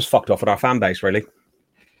 I'm just fucked off with our fan base, really.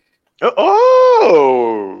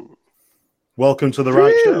 Oh, welcome to the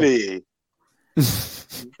right show. Really?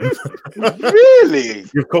 Really?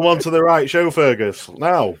 You've come on to the right show, Fergus.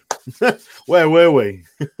 Now, where were we?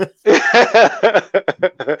 That's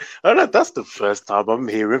the first time I'm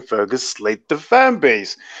hearing Fergus slate the fan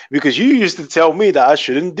base, because you used to tell me that I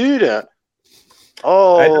shouldn't do that.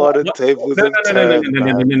 Oh, the tables have turned.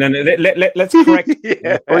 No. Let's correct.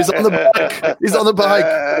 Yeah. Oh, he's on the bike. He's on the bike.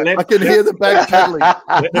 I can hear the back pedaling.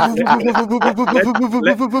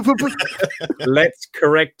 Let's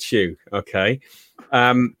correct you, okay?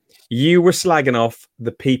 You were slagging off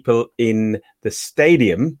the people in the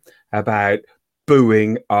stadium about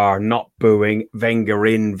booing or not booing, Wenger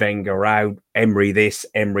in, Wenger out, Emery this,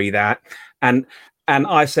 Emery that. And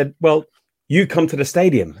I said, well, you come to the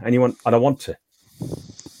stadium, and you went, I don't want to.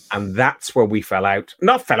 And that's where we fell out.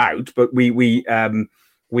 Not fell out, but we had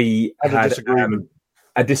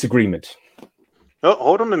a disagreement. Oh,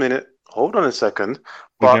 hold on a minute. Hold on a second.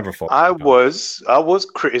 But I was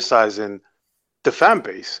criticizing the fan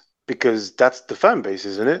base, because that's the fan base,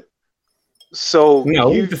 isn't it? So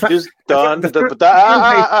no, you've just done that's the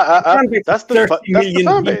fan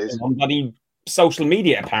base. On bloody social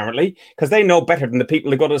media, apparently, because they know better than the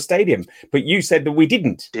people who go to the stadium. But you said that we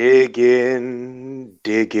didn't. Dig in.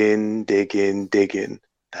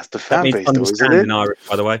 That's the fan base, though, isn't it? In Irish,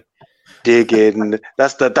 by the way. Dig in.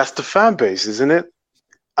 That's the fan base, isn't it?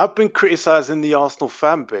 I've been criticizing the Arsenal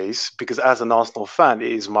fan base because, as an Arsenal fan,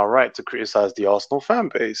 it is my right to criticize the Arsenal fan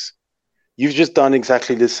base. You've just done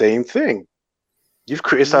exactly the same thing. You've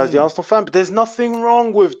criticized the Arsenal fan, but there's nothing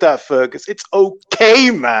wrong with that, Fergus. It's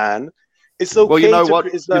okay, man. It's okay. Well, you know what,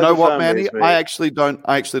 Manny? Base, I actually don't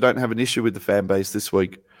have an issue with the fan base this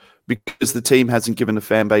week, because the team hasn't given the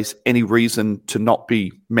fan base any reason to not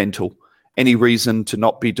be mental, any reason to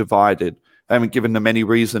not be divided. They haven't given them any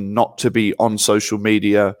reason not to be on social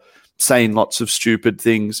media saying lots of stupid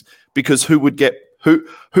things, because who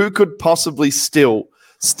could possibly still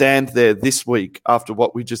stand there this week after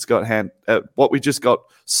what we just got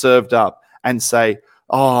served up and say,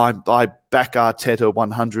 I back Arteta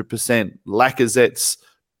 100%. Lacazette's,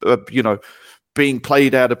 being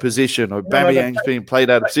played out of position, or Aubameyang's being played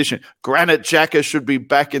out of position. Granit Xhaka should be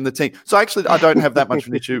back in the team. So actually, I don't have that much of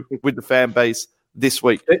an issue with the fan base this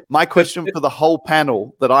week. My question for the whole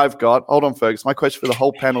panel that I've got, hold on, Fergus. My question for the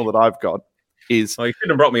whole panel that I've got is: you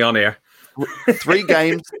shouldn't have brought me on here. 3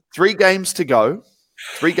 games to go.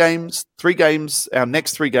 3 games. Our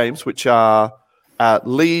next 3 games, which are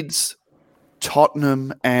Leeds,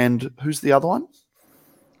 Tottenham, and who's the other one?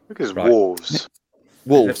 I think it's Wolves.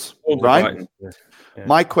 Wolves, right? Yeah.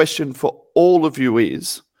 My question for all of you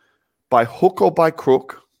is, by hook or by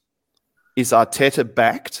crook, is Arteta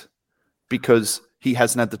backed because he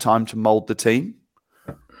hasn't had the time to mould the team?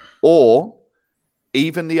 Or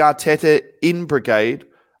even the Arteta in brigade,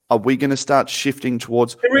 are we going to start shifting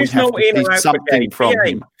towards we have to see something from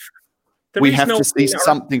him? We have to see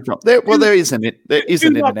something from there. Well, there isn't it. There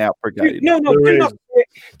isn't in an out brigade.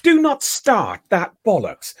 Do not start that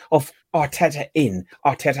bollocks of Arteta in,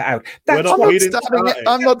 Arteta out.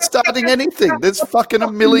 I'm not starting anything. There's fucking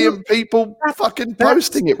a million people fucking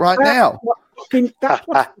posting it right now. That's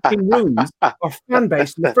what fucking ruins our fan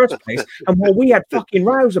base in the first place, and why we had fucking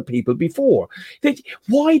rows of people before.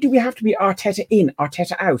 Why do we have to be Arteta in,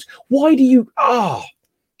 Arteta out? Why do you...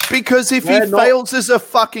 Because if he fails as a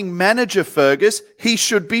fucking manager, Fergus, he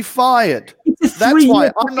should be fired. That's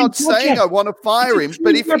why I'm not saying I want to fire him,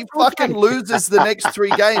 but if he fucking loses the next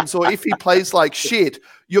 3 games or if he plays like shit,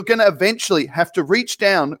 you're going to eventually have to reach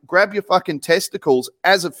down, grab your fucking testicles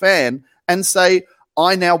as a fan and say,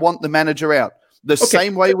 I now want the manager out. The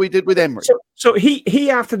same way we did with Emery. So he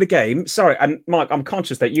after the game, sorry, and Mike, I'm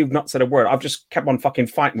conscious that you've not said a word. I've just kept on fucking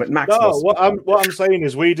fighting with Max. No, what I'm saying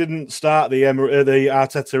is we didn't start the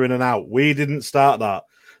Arteta in and out. We didn't start that.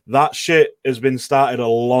 That shit has been started a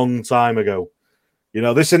long time ago. You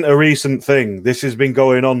know, this isn't a recent thing. This has been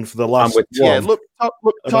going on for the last. Look,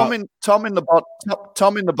 Tom in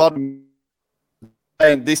the bottom,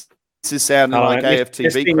 saying this is sounding like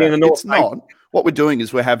AFTV crap. It's not. What we're doing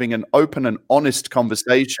is we're having an open and honest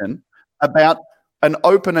conversation about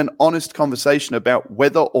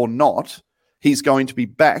whether or not he's going to be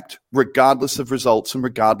backed regardless of results and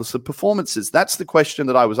regardless of performances. That's the question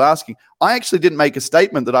that I was asking. I actually didn't make a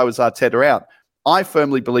statement that I was Arteta out. I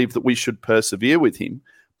firmly believe that we should persevere with him.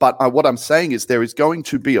 But what I'm saying is there is going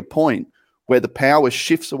to be a point where the power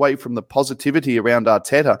shifts away from the positivity around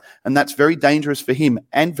Arteta, and that's very dangerous for him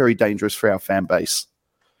and very dangerous for our fan base.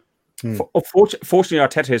 Fortunately,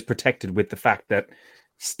 Arteta is protected with the fact that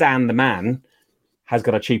Stan the man has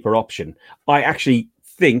got a cheaper option. I actually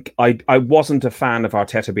think I wasn't a fan of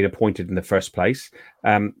Arteta being appointed in the first place,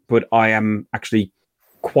 but I am actually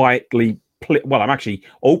quietly, I'm actually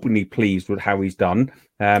openly pleased with how he's done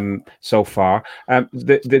so far.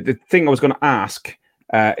 The thing I was going to ask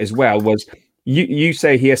as well was, you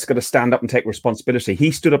say he has got to stand up and take responsibility. He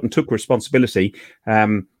stood up and took responsibility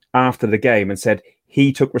after the game and said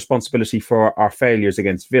he took responsibility for our failures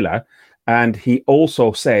against Villa. And he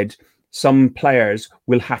also said some players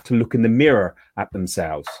will have to look in the mirror at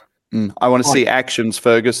themselves. I want to see actions,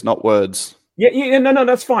 Fergus, not words. Yeah, no,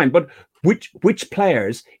 that's fine. But which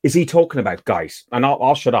players is he talking about, guys? And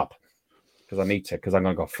I'll shut up because I need to, because I'm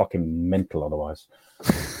going to go fucking mental otherwise.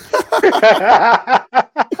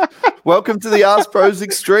 Welcome to the Ask Bros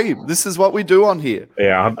Extreme. This is what we do on here.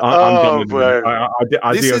 Yeah, I'm done.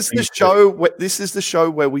 This is the show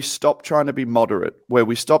where we stop trying to be moderate, where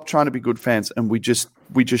we stop trying to be good fans, and we just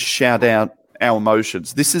shout out our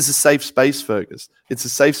emotions. This is a safe space, Fergus. It's a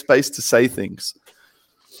safe space to say things.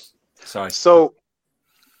 Sorry. So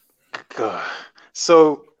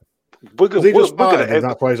we're gonna end.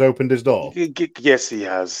 That's why he's opened his door. Yes, he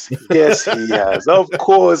has. Yes, he has. Of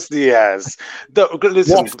course, he has.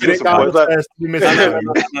 Listen,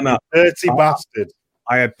 no. Dirty bastard.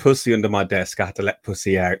 I had pussy under my desk. I had to let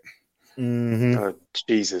pussy out. Mm-hmm. Oh,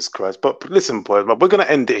 Jesus Christ! But listen, boys, we're gonna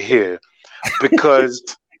end it here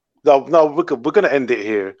because we're gonna end it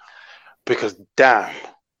here because damn,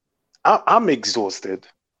 I'm exhausted.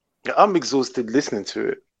 I'm exhausted listening to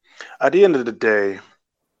it. At the end of the day,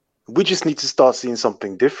 we just need to start seeing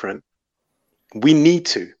something different. We need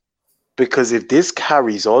to, because if this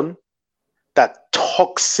carries on, that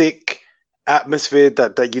toxic atmosphere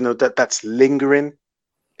that's lingering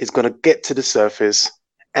is going to get to the surface,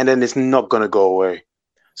 and then it's not going to go away.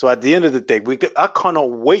 So at the end of the day, I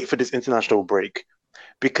cannot wait for this international break,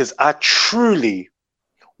 because I truly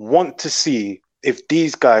want to see if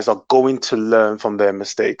these guys are going to learn from their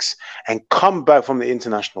mistakes and come back from the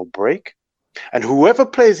international break. And whoever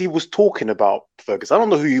players he was talking about, Fergus, I don't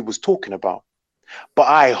know who he was talking about, but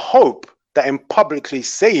I hope that in publicly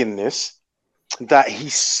saying this, that he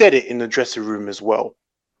said it in the dressing room as well.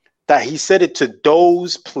 That he said it to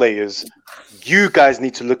those players, you guys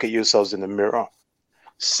need to look at yourselves in the mirror.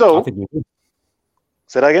 So,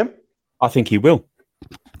 say that again? I think he will.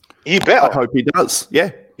 He better. I hope he does. Yeah.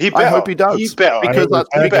 I hope he does. He better.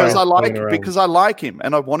 Because I like him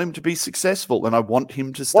and I want him to be successful and I want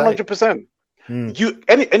him to stay. 100%.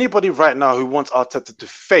 Anybody right now who wants Arteta to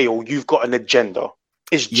fail, you've got an agenda.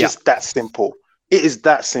 It's just that simple. It is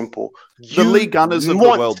that simple. The league gunners of the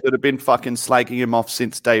world that have been fucking slagging him off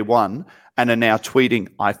since day one and are now tweeting,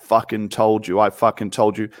 I fucking told you.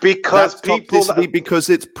 Because because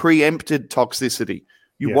it's preempted toxicity.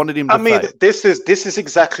 You wanted him to fail. This is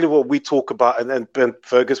exactly what we talk about. And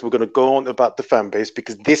Fergus, we're going to go on about the fan base,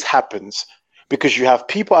 because this happens. Because you have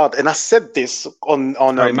people out, and I said this on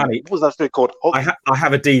Manny, what was that thing called? Oh, I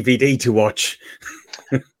have a DVD to watch.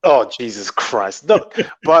 Oh, Jesus Christ! No,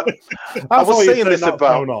 but I was saying this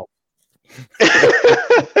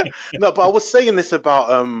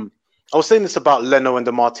about Leno and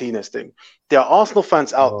the Martinez thing. There are Arsenal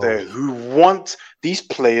fans out there who want these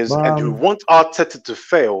players and who want Arteta to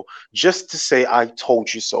fail just to say, I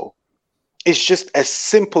told you so. It's just as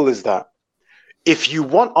simple as that. If you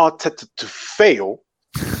want Arteta to fail,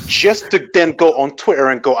 just to then go on Twitter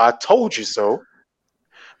and go, I told you so,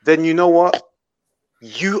 then you know what?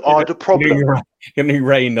 You are the problem. getting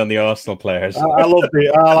rained on the Arsenal players. I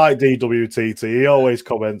like DWTT. He always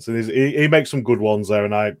comments and he makes some good ones there.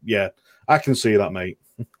 And I can see that, mate.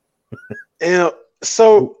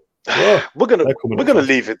 So we're gonna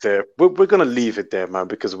leave it there. We're gonna leave it there, man,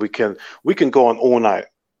 because we can go on all night,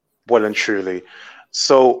 well and truly.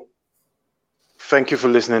 So thank you for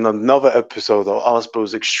listening to another episode of Ask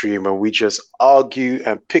Bros Extreme, where we just argue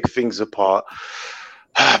and pick things apart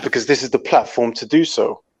because this is the platform to do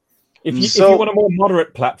so. If you want a more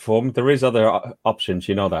moderate platform, there is other options.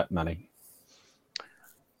 You know that, Manny.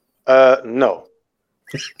 No,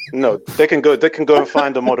 they can go and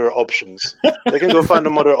find the moderate options. They can go find the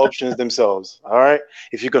moderate options themselves. All right.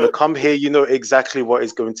 If you're gonna come here, you know exactly what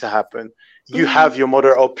is going to happen. You have your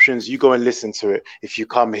moderate options. You go and listen to it. If you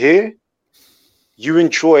come here, you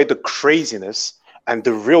enjoy the craziness and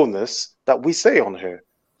the realness that we say on here,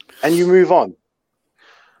 and you move on.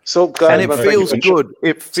 So, guys, and it feels good.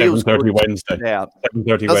 It feels 7:30 good. Wednesday.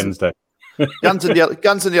 7:30 Wednesday.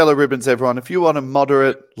 Guns and yellow ribbons, everyone. If you want a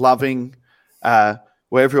moderate, loving, where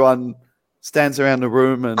everyone stands around the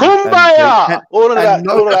room and Kumbaya!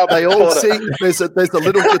 They all sing. There's a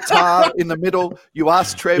little guitar in the middle. You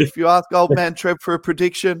ask old man Trev for a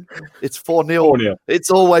prediction. It's 4-0. It's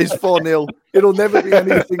always 4-0. It'll never be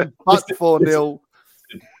anything but 4-0.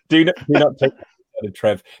 Do not take that,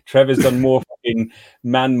 Trev. Trev has done more fucking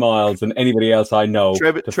man miles than anybody else I know.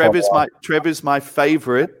 Trev is my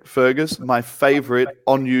favorite, Fergus, my favorite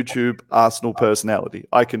on YouTube Arsenal personality.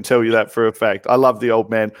 I can tell you that for a fact. I love the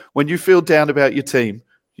old man. When you feel down about your team,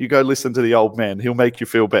 you go listen to the old man. He'll make you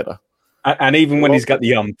feel better. And even when he's got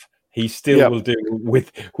the ump, he still will do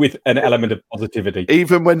with an element of positivity.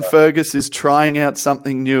 Even when Fergus is trying out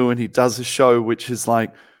something new and he does a show which is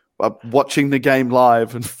like watching the game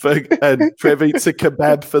live and Trev eats a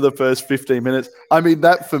kebab for the first 15 minutes. I mean,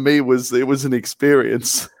 that for me was an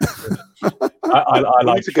experience. I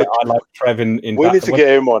like Trev in we need to get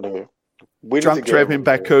him on here. Drunk Trev in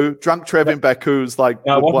Baku. Drunk Trev in Baku is like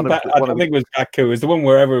I don't think it was Baku. It was the one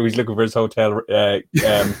wherever he was looking for his hotel.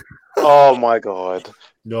 Oh my God.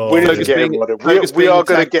 No, we need to get him on it. We are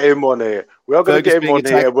going to get him on here. We are going to get him on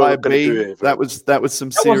here. We're going to do it. That was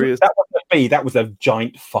some serious. That wasn't a bee. That was a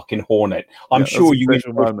giant fucking hornet. I'm sure you wish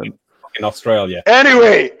in Australia.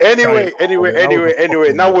 Anyway.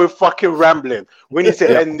 Now we're fucking rambling. We need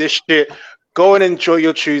to end this shit. Go and enjoy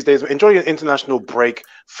your Tuesdays. Enjoy your international break.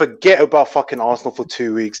 Forget about fucking Arsenal for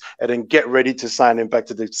 2 weeks, and then get ready to sign in back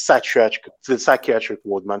to the psychiatric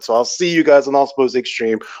ward, man. So I'll see you guys on Ask Bros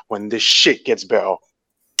Extreme when this shit gets better.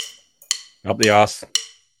 Up the arse.